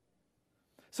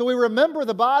 So we remember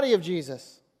the body of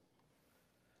Jesus,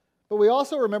 but we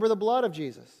also remember the blood of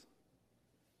Jesus.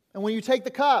 And when you take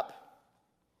the cup,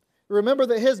 remember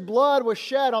that his blood was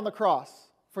shed on the cross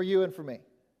for you and for me.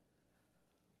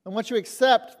 And once you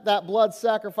accept that blood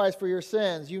sacrifice for your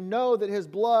sins, you know that his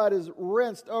blood is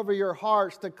rinsed over your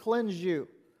hearts to cleanse you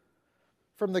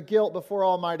from the guilt before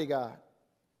Almighty God.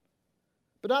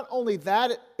 But not only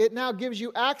that, it now gives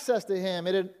you access to him.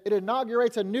 It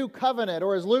inaugurates a new covenant,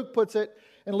 or as Luke puts it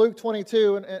in Luke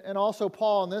 22, and also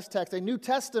Paul in this text, a new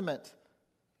testament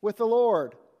with the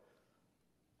Lord.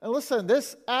 And listen,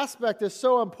 this aspect is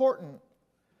so important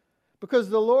because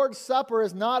the Lord's Supper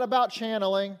is not about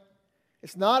channeling.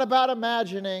 It's not about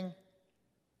imagining.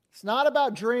 It's not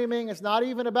about dreaming. It's not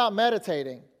even about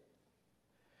meditating.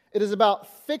 It is about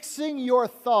fixing your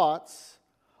thoughts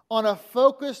on a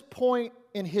focused point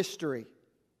in history,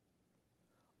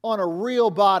 on a real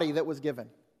body that was given,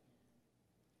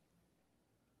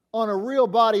 on a real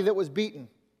body that was beaten,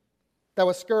 that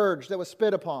was scourged, that was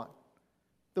spit upon,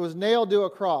 that was nailed to a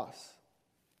cross,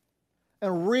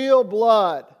 and real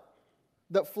blood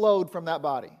that flowed from that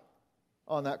body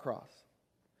on that cross.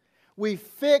 We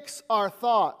fix our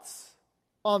thoughts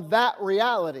on that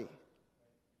reality.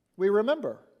 We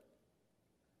remember.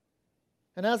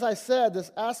 And as I said,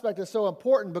 this aspect is so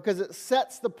important because it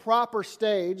sets the proper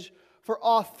stage for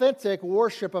authentic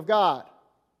worship of God.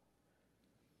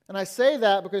 And I say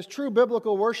that because true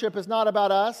biblical worship is not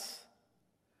about us.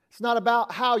 It's not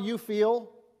about how you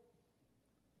feel.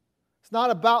 It's not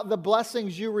about the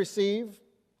blessings you receive.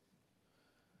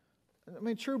 I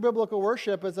mean, true biblical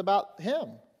worship is about him.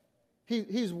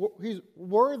 He's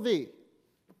worthy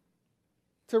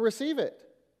to receive it.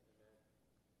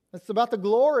 It's about the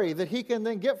glory that he can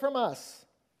then get from us.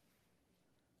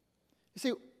 You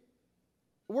see,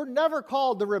 we're never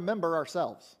called to remember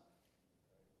ourselves.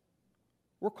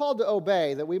 We're called to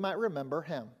obey that we might remember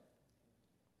him.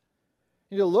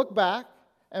 You need to look back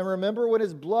and remember when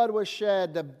his blood was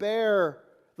shed to bear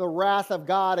the wrath of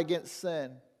God against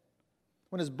sin.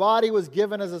 When his body was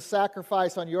given as a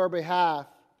sacrifice on your behalf.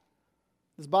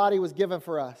 His body was given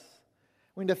for us.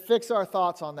 We need to fix our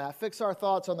thoughts on that. Fix our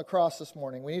thoughts on the cross this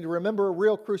morning. We need to remember a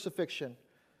real crucifixion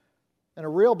and a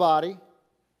real body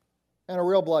and a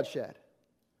real bloodshed.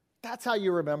 That's how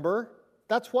you remember.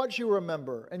 That's what you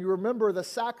remember. And you remember the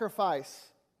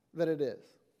sacrifice that it is.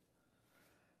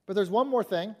 But there's one more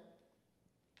thing.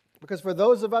 Because for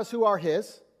those of us who are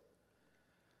his,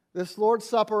 this Lord's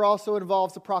Supper also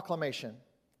involves a proclamation.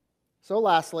 So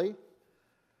lastly,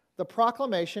 the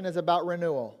proclamation is about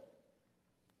renewal.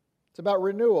 It's about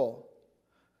renewal.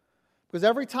 Because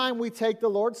every time we take the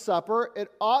Lord's Supper,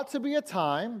 it ought to be a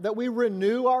time that we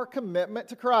renew our commitment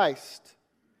to Christ.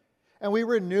 And we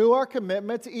renew our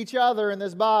commitment to each other in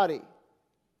this body.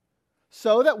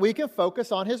 So that we can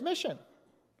focus on his mission.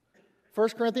 1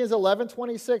 Corinthians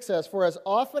 11:26 says, "For as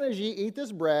often as ye eat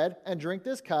this bread and drink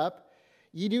this cup,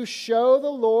 ye do show the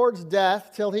Lord's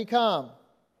death till he come."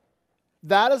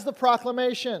 That is the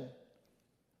proclamation.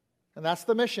 And that's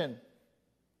the mission.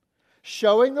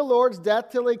 Showing the Lord's death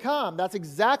till he come. That's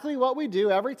exactly what we do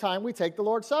every time we take the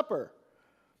Lord's Supper.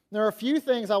 There are a few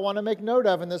things I want to make note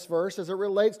of in this verse as it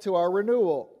relates to our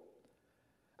renewal.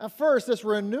 And first, this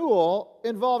renewal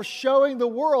involves showing the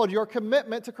world your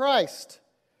commitment to Christ.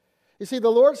 You see,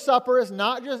 the Lord's Supper is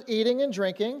not just eating and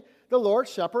drinking. The Lord's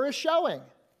Supper is showing.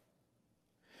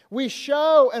 We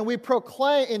show and we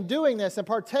proclaim, in doing this and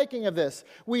partaking of this,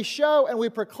 we show and we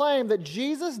proclaim that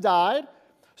Jesus died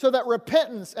so that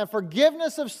repentance and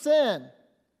forgiveness of sin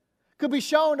could be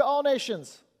shown to all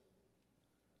nations.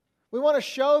 We want to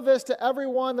show this to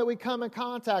everyone that we come in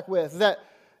contact with, that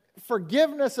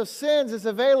forgiveness of sins is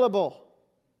available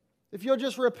if you'll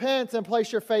just repent and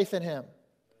place your faith in him.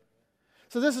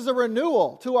 So this is a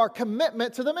renewal to our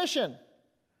commitment to the mission.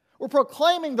 We're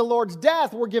proclaiming the Lord's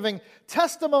death. We're giving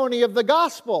testimony of the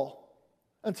gospel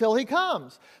until he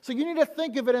comes. So you need to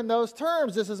think of it in those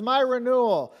terms. This is my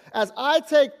renewal. As I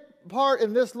take part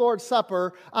in this Lord's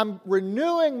Supper, I'm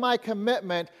renewing my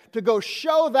commitment to go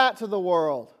show that to the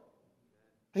world.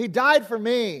 He died for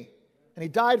me, and he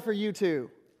died for you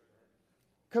too.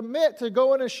 Commit to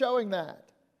going and showing that.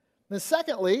 And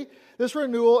secondly, this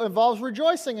renewal involves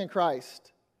rejoicing in Christ.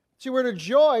 See, we're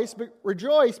to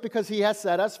rejoice because he has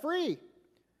set us free.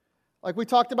 Like we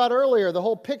talked about earlier, the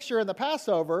whole picture in the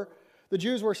Passover, the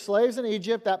Jews were slaves in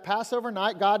Egypt. That Passover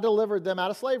night, God delivered them out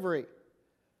of slavery.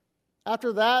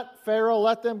 After that, Pharaoh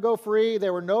let them go free. They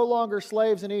were no longer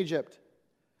slaves in Egypt.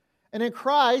 And in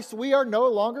Christ, we are no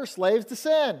longer slaves to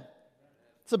sin.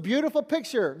 It's a beautiful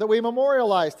picture that we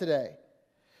memorialize today.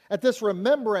 At this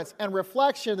remembrance and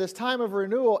reflection, this time of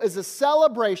renewal is a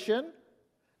celebration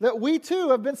that we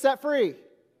too have been set free.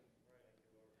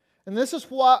 And this is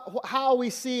how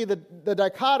we see the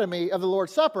dichotomy of the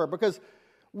Lord's Supper, because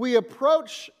we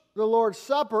approach the Lord's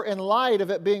Supper in light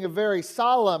of it being a very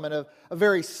solemn and a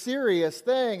very serious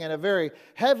thing and a very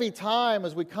heavy time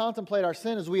as we contemplate our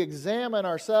sin, as we examine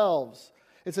ourselves.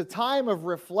 It's a time of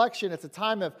reflection. It's a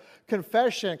time of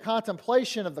confession,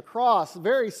 contemplation of the cross,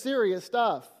 very serious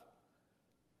stuff.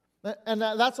 And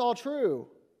that's all true.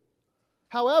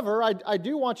 However, I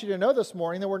do want you to know this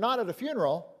morning that we're not at a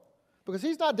funeral because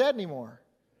he's not dead anymore.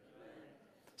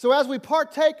 So as we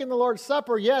partake in the Lord's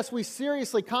Supper, yes, we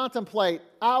seriously contemplate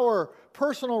our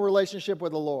personal relationship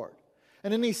with the Lord.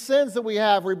 And any sins that we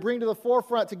have, we bring to the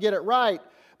forefront to get it right.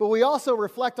 But we also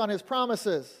reflect on his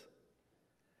promises.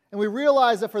 And we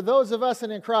realize that for those of us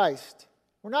in Christ,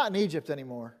 we're not in Egypt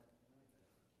anymore.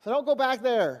 So don't go back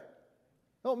there.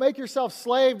 Don't make yourself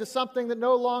slave to something that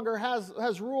no longer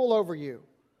has rule over you.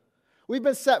 We've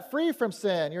been set free from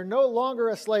sin. You're no longer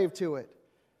a slave to it.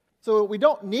 So we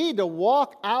don't need to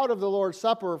walk out of the Lord's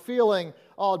Supper feeling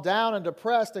all down and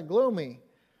depressed and gloomy.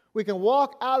 We can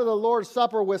walk out of the Lord's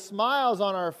Supper with smiles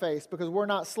on our face because we're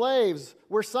not slaves.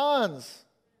 We're sons.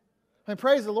 And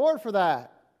praise the Lord for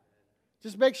that.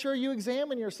 Just make sure you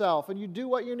examine yourself and you do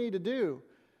what you need to do.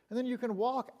 And then you can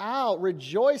walk out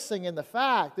rejoicing in the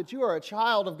fact that you are a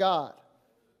child of God.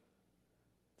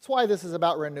 That's why this is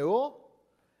about renewal.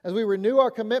 As we renew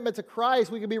our commitment to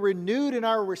Christ, we can be renewed in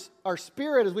our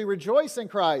spirit as we rejoice in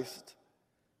Christ.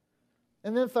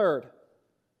 And then third,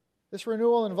 this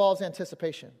renewal involves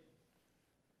anticipation.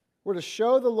 We're to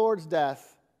show the Lord's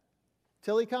death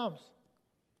till he comes.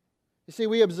 You see,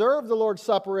 we observe the Lord's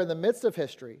Supper in the midst of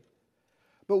history,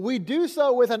 but we do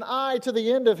so with an eye to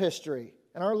the end of history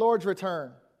and our Lord's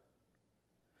return.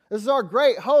 This is our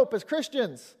great hope as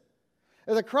Christians.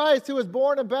 As the Christ who was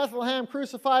born in Bethlehem,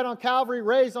 crucified on Calvary,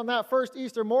 raised on that first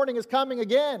Easter morning is coming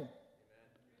again.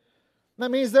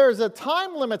 That means there's a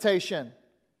time limitation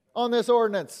on this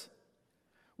ordinance.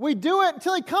 We do it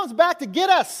until he comes back to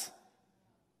get us.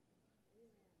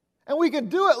 And we can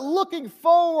do it looking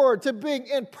forward to being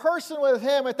in person with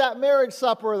him at that marriage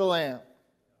supper of the Lamb.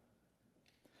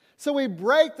 So we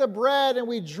break the bread and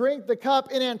we drink the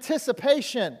cup in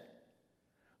anticipation that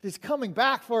he's coming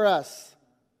back for us.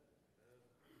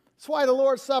 That's why the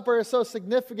Lord's Supper is so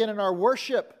significant in our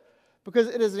worship, because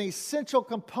it is an essential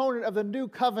component of the new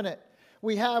covenant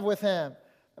we have with him.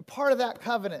 And part of that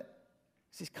covenant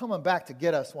is he's coming back to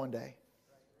get us one day.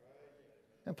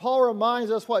 And Paul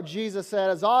reminds us what Jesus said: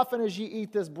 as often as you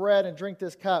eat this bread and drink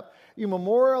this cup, you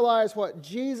memorialize what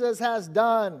Jesus has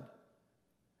done.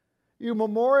 You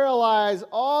memorialize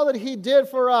all that he did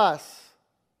for us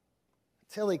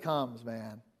until he comes,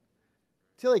 man.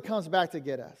 Until he comes back to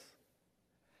get us.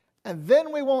 And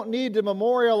then we won't need to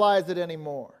memorialize it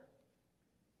anymore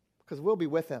because we'll be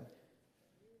with him.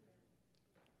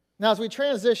 Now, as we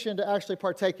transition to actually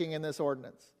partaking in this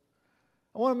ordinance,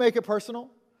 I want to make it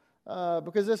personal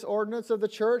because this ordinance of the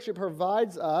church, it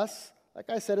provides us,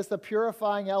 like I said, it's the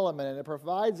purifying element, and it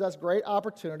provides us great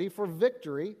opportunity for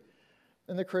victory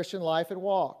in the Christian life and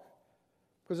walk.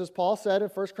 Because as Paul said in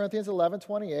 1 Corinthians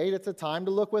 11:28, it's a time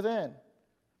to look within.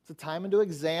 It's a time to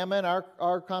examine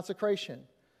our consecration.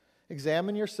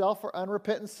 Examine yourself for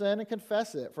unrepentant sin and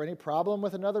confess it. For any problem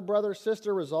with another brother or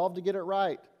sister, resolve to get it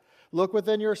right. Look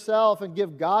within yourself and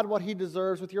give God what he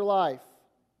deserves with your life.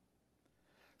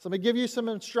 So let me give you some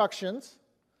instructions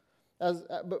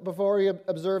before we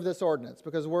observe this ordinance,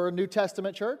 because we're a New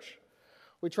Testament church.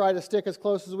 We try to stick as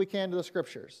close as we can to the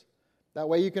Scriptures. That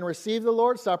way you can receive the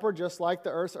Lord's Supper just like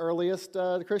the earth's earliest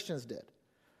Christians did.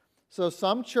 So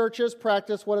some churches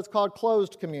practice what is called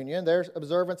closed communion. Their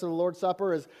observance of the Lord's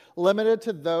Supper is limited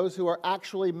to those who are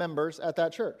actually members at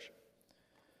that church.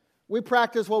 We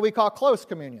practice what we call close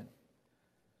communion.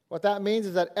 What that means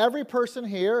is that every person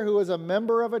here who is a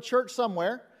member of a church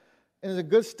somewhere and is in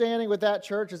good standing with that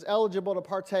church is eligible to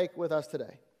partake with us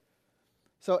today.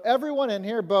 So everyone in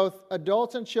here, both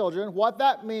adults and children, what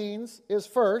that means is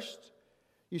first,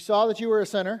 you saw that you were a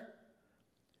sinner.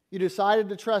 You decided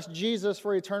to trust Jesus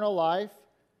for eternal life.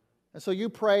 And so you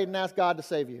prayed and asked God to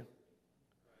save you.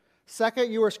 Second,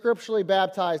 you were scripturally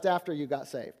baptized after you got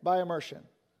saved by immersion.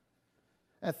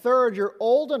 And third, you're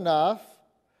old enough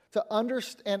to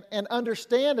understand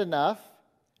enough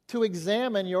to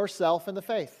examine yourself in the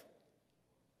faith.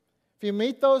 If you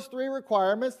meet those three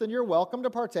requirements, then you're welcome to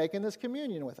partake in this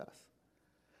communion with us.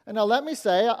 And now let me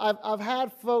say, I've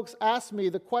had folks ask me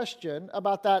the question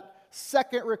about that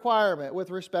second requirement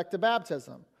with respect to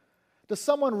baptism. Does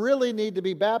someone really need to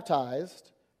be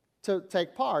baptized to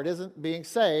take part? Isn't being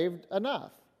saved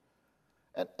enough?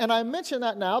 And I mention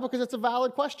that now because it's a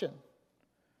valid question.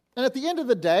 And at the end of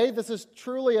the day, this is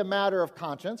truly a matter of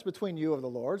conscience between you and the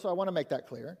Lord, so I want to make that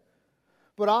clear.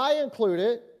 But I include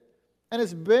it, and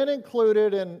it's been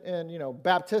included in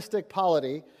Baptistic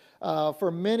polity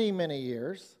for many, many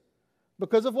years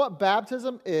because of what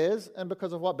baptism is and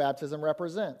because of what baptism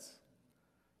represents.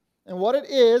 And what it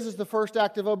is the first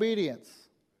act of obedience.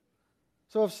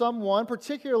 So if someone,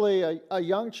 particularly a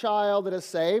young child that is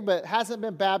saved but hasn't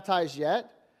been baptized yet,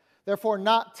 therefore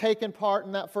not taken part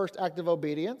in that first act of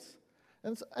obedience,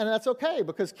 and that's okay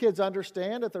because kids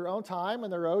understand at their own time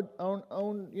and their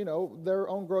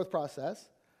own growth process.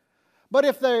 But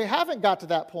if they haven't got to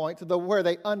that point, where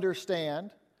they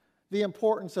understand the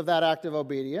importance of that act of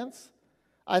obedience,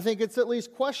 I think it's at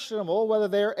least questionable whether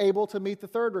they're able to meet the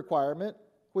third requirement,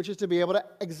 which is to be able to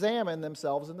examine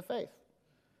themselves in the faith.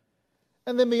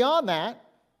 And then beyond that,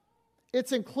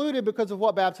 it's included because of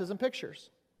what baptism pictures.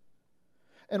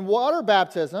 And water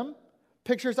baptism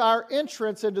pictures our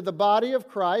entrance into the body of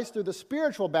Christ through the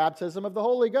spiritual baptism of the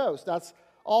Holy Ghost. That's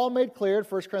all made clear in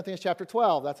 1 Corinthians chapter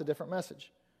 12. That's a different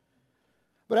message.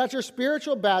 But at your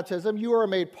spiritual baptism, you are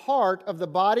made part of the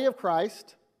body of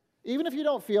Christ, even if you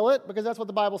don't feel it, because that's what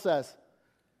the Bible says.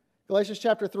 Galatians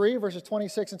chapter 3, verses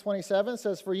 26 and 27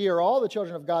 says, "For ye are all the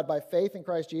children of God by faith in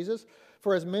Christ Jesus.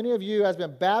 For as many of you as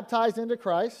been baptized into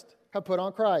Christ have put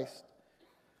on Christ."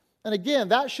 And again,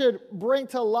 that should bring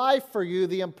to life for you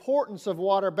the importance of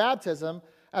water baptism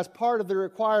as part of the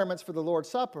requirements for the Lord's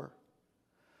Supper.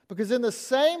 Because in the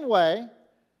same way,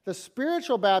 the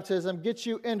spiritual baptism gets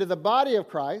you into the body of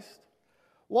Christ,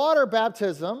 water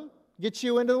baptism gets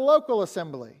you into the local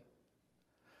assembly.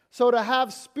 So to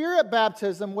have spirit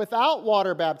baptism without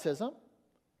water baptism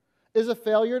is a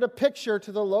failure to picture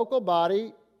to the local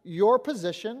body your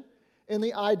position in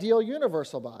the ideal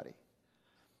universal body.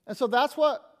 And so that's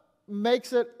what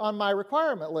makes it on my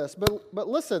requirement list. But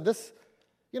listen, this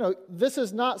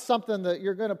is not something that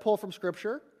you're going to pull from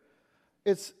Scripture.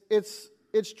 It's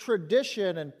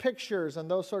tradition and pictures and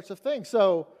those sorts of things.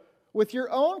 So with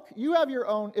you have your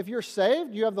own, if you're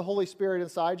saved, you have the Holy Spirit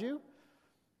inside you,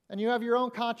 and you have your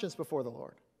own conscience before the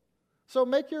Lord. So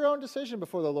make your own decision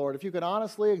before the Lord. If you can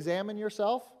honestly examine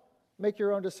yourself, make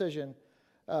your own decision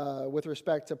with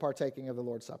respect to partaking of the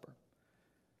Lord's Supper.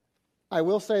 I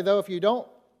will say, though, if you don't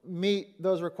meet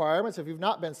those requirements, if you've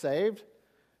not been saved,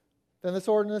 then this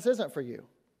ordinance isn't for you.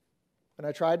 And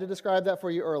I tried to describe that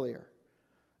for you earlier.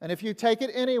 And if you take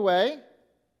it anyway,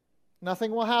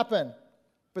 nothing will happen.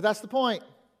 But that's the point.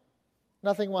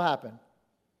 Nothing will happen.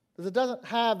 Because it doesn't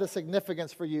have the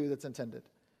significance for you that's intended.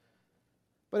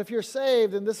 But if you're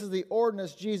saved, then this is the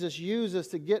ordinance Jesus uses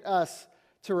to get us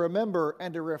to remember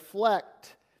and to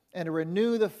reflect and to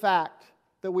renew the fact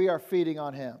that we are feeding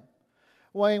on Him.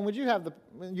 Wayne, would you have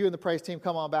you and the praise team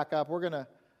come on back up? We're gonna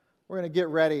get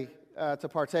ready to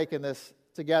partake in this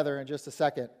together in just a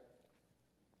second.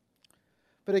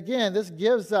 But again, this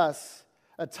gives us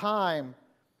a time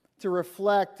to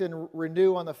reflect and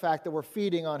renew on the fact that we're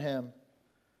feeding on Him.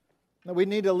 That we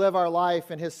need to live our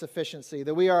life in His sufficiency,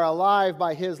 that we are alive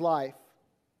by His life.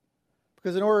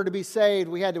 Because in order to be saved,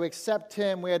 we had to accept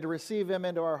Him, we had to receive Him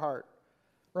into our heart.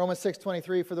 Romans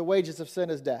 6:23, "For the wages of sin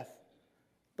is death,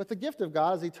 but the gift of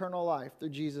God is eternal life through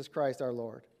Jesus Christ our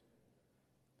Lord."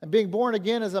 And being born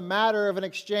again is a matter of an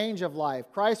exchange of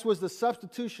life. Christ was the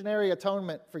substitutionary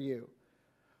atonement for you.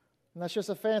 And that's just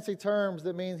a fancy term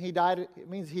that means He died. It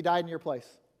means He died in your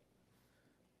place.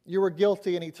 You were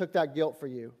guilty and He took that guilt for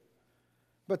you.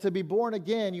 But to be born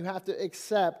again, you have to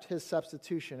accept His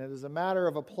substitution. It is a matter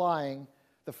of applying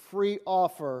the free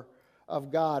offer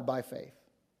of God by faith.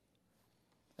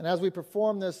 And as we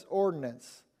perform this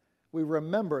ordinance, we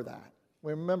remember that.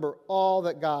 We remember all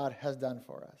that God has done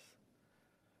for us.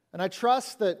 And I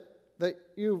trust that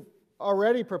you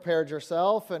already prepared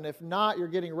yourself, and if not, you're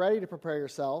getting ready to prepare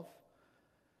yourself.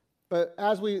 But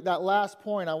that last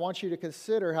point, I want you to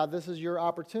consider how this is your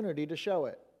opportunity to show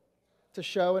it, to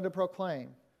show and to proclaim.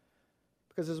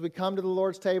 Because as we come to the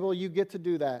Lord's table, you get to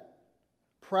do that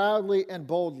proudly and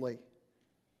boldly.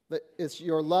 That it's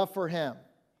your love for Him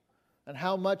and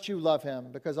how much you love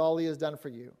Him because all He has done for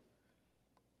you.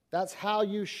 That's how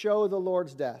you show the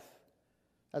Lord's death,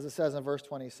 as it says in verse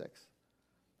 26.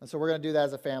 And so we're going to do that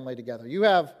as a family together. You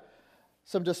have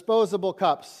some disposable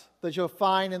cups that you'll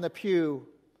find in the pew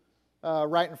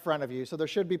right in front of you. So there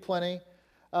should be plenty.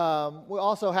 We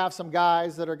also have some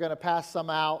guys that are going to pass some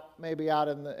out, maybe out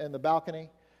in the balcony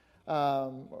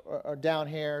or down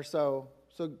here. So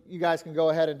you guys can go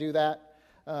ahead and do that.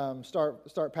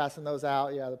 Start passing those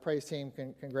out. Yeah, the praise team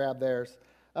can grab theirs.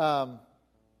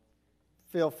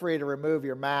 Feel free to remove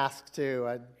your mask too.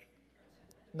 I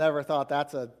never thought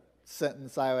that's a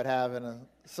sentence I would have in a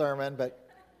sermon, but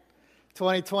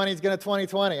 2020 is going to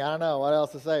 2020. I don't know what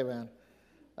else to say, man.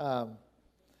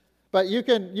 But you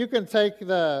can take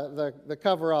the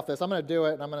cover off this. I'm going to do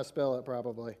it, and I'm going to spill it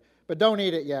probably. But don't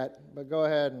eat it yet. But go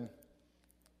ahead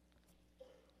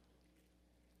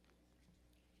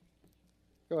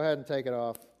and take it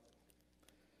off.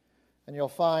 And you'll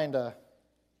find a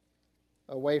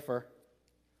wafer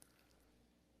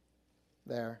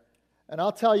there. And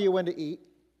I'll tell you when to eat,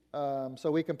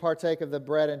 so we can partake of the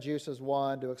bread and juice as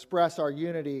one to express our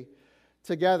unity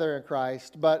together in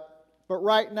Christ. But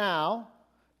right now,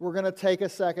 we're going to take a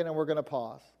second and we're going to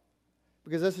pause.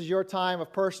 Because this is your time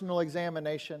of personal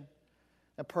examination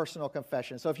and personal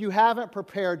confession. So if you haven't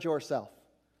prepared yourself,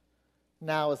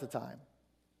 now is the time.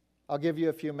 I'll give you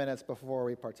a few minutes before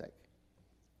we partake.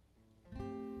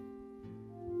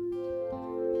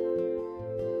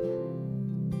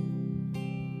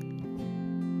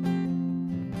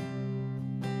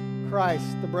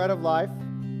 Christ, the bread of life,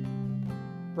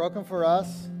 broken for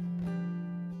us,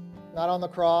 not on the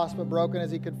cross, but broken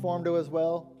as He conformed to His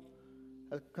will,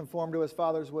 conformed to His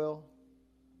Father's will,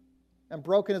 and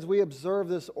broken as we observe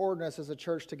this ordinance as a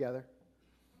church together.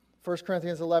 1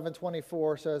 Corinthians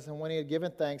 11:24 says, and when He had given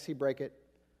thanks, He brake it.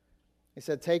 He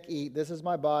said, take, eat, this is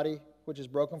my body, which is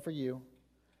broken for you.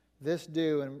 This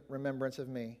do in remembrance of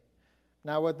me.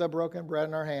 Now with the broken bread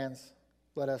in our hands,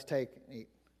 let us take and eat.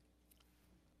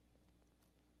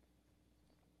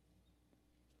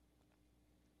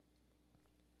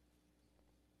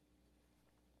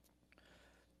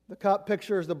 The cup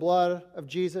pictures the blood of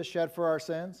Jesus shed for our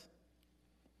sins.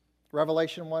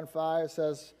 Revelation 1:5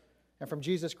 says, and from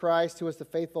Jesus Christ, who is the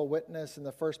faithful witness and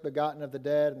the first begotten of the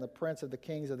dead and the prince of the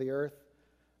kings of the earth,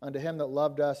 unto Him that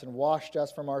loved us and washed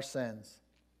us from our sins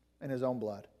in His own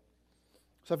blood.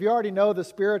 So if you already know the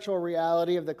spiritual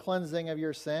reality of the cleansing of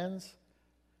your sins,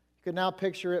 you can now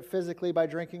picture it physically by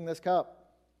drinking this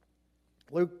cup.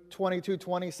 Luke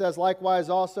 22:20 says, likewise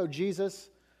also Jesus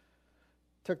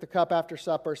took the cup after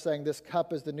supper, saying, this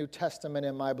cup is the New Testament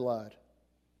in my blood,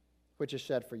 which is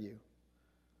shed for you.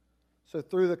 So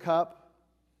through the cup,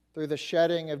 through the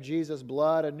shedding of Jesus'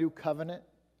 blood, a new covenant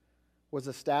was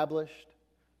established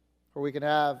where we can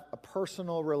have a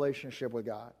personal relationship with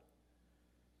God.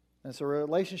 And it's a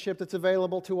relationship that's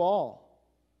available to all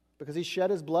because He shed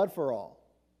His blood for all.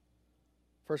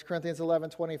 1 Corinthians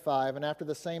 11:25, and after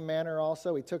the same manner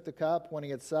also He took the cup when He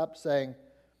had supped, saying,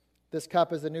 this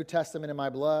cup is the New Testament in my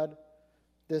blood.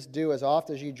 This do as oft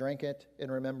as ye drink it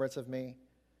in remembrance of me.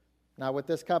 Now with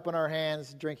this cup in our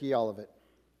hands, drink ye all of it.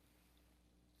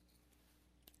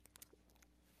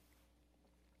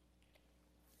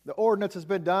 The ordinance has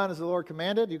been done as the Lord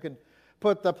commanded. You can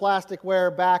put the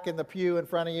plasticware back in the pew in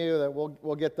front of you. That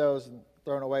we'll get those and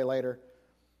thrown away later.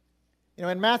 You know,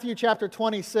 in Matthew chapter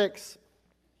 26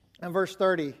 and verse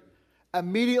 30,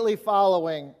 immediately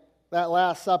following that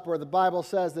Last Supper, the Bible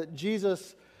says that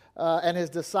Jesus and His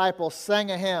disciples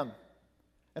sang a hymn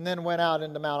and then went out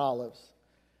into Mount Olives.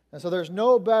 And so there's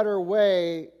no better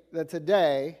way than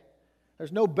today,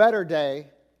 there's no better day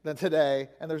than today,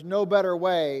 and there's no better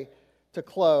way to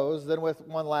close than with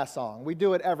one last song. We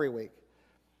do it every week,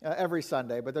 every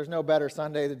Sunday, but there's no better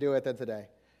Sunday to do it than today.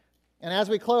 And as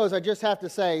we close, I just have to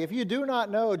say, if you do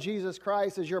not know Jesus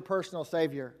Christ as your personal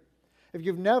Savior, if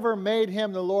you've never made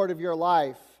Him the Lord of your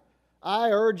life,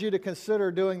 I urge you to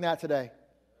consider doing that today.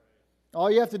 All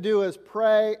you have to do is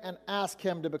pray and ask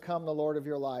Him to become the Lord of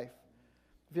your life.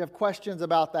 If you have questions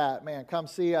about that, man, come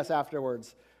see us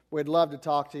afterwards. We'd love to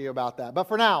talk to you about that. But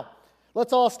for now,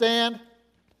 let's all stand.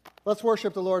 Let's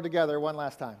worship the Lord together one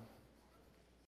last time.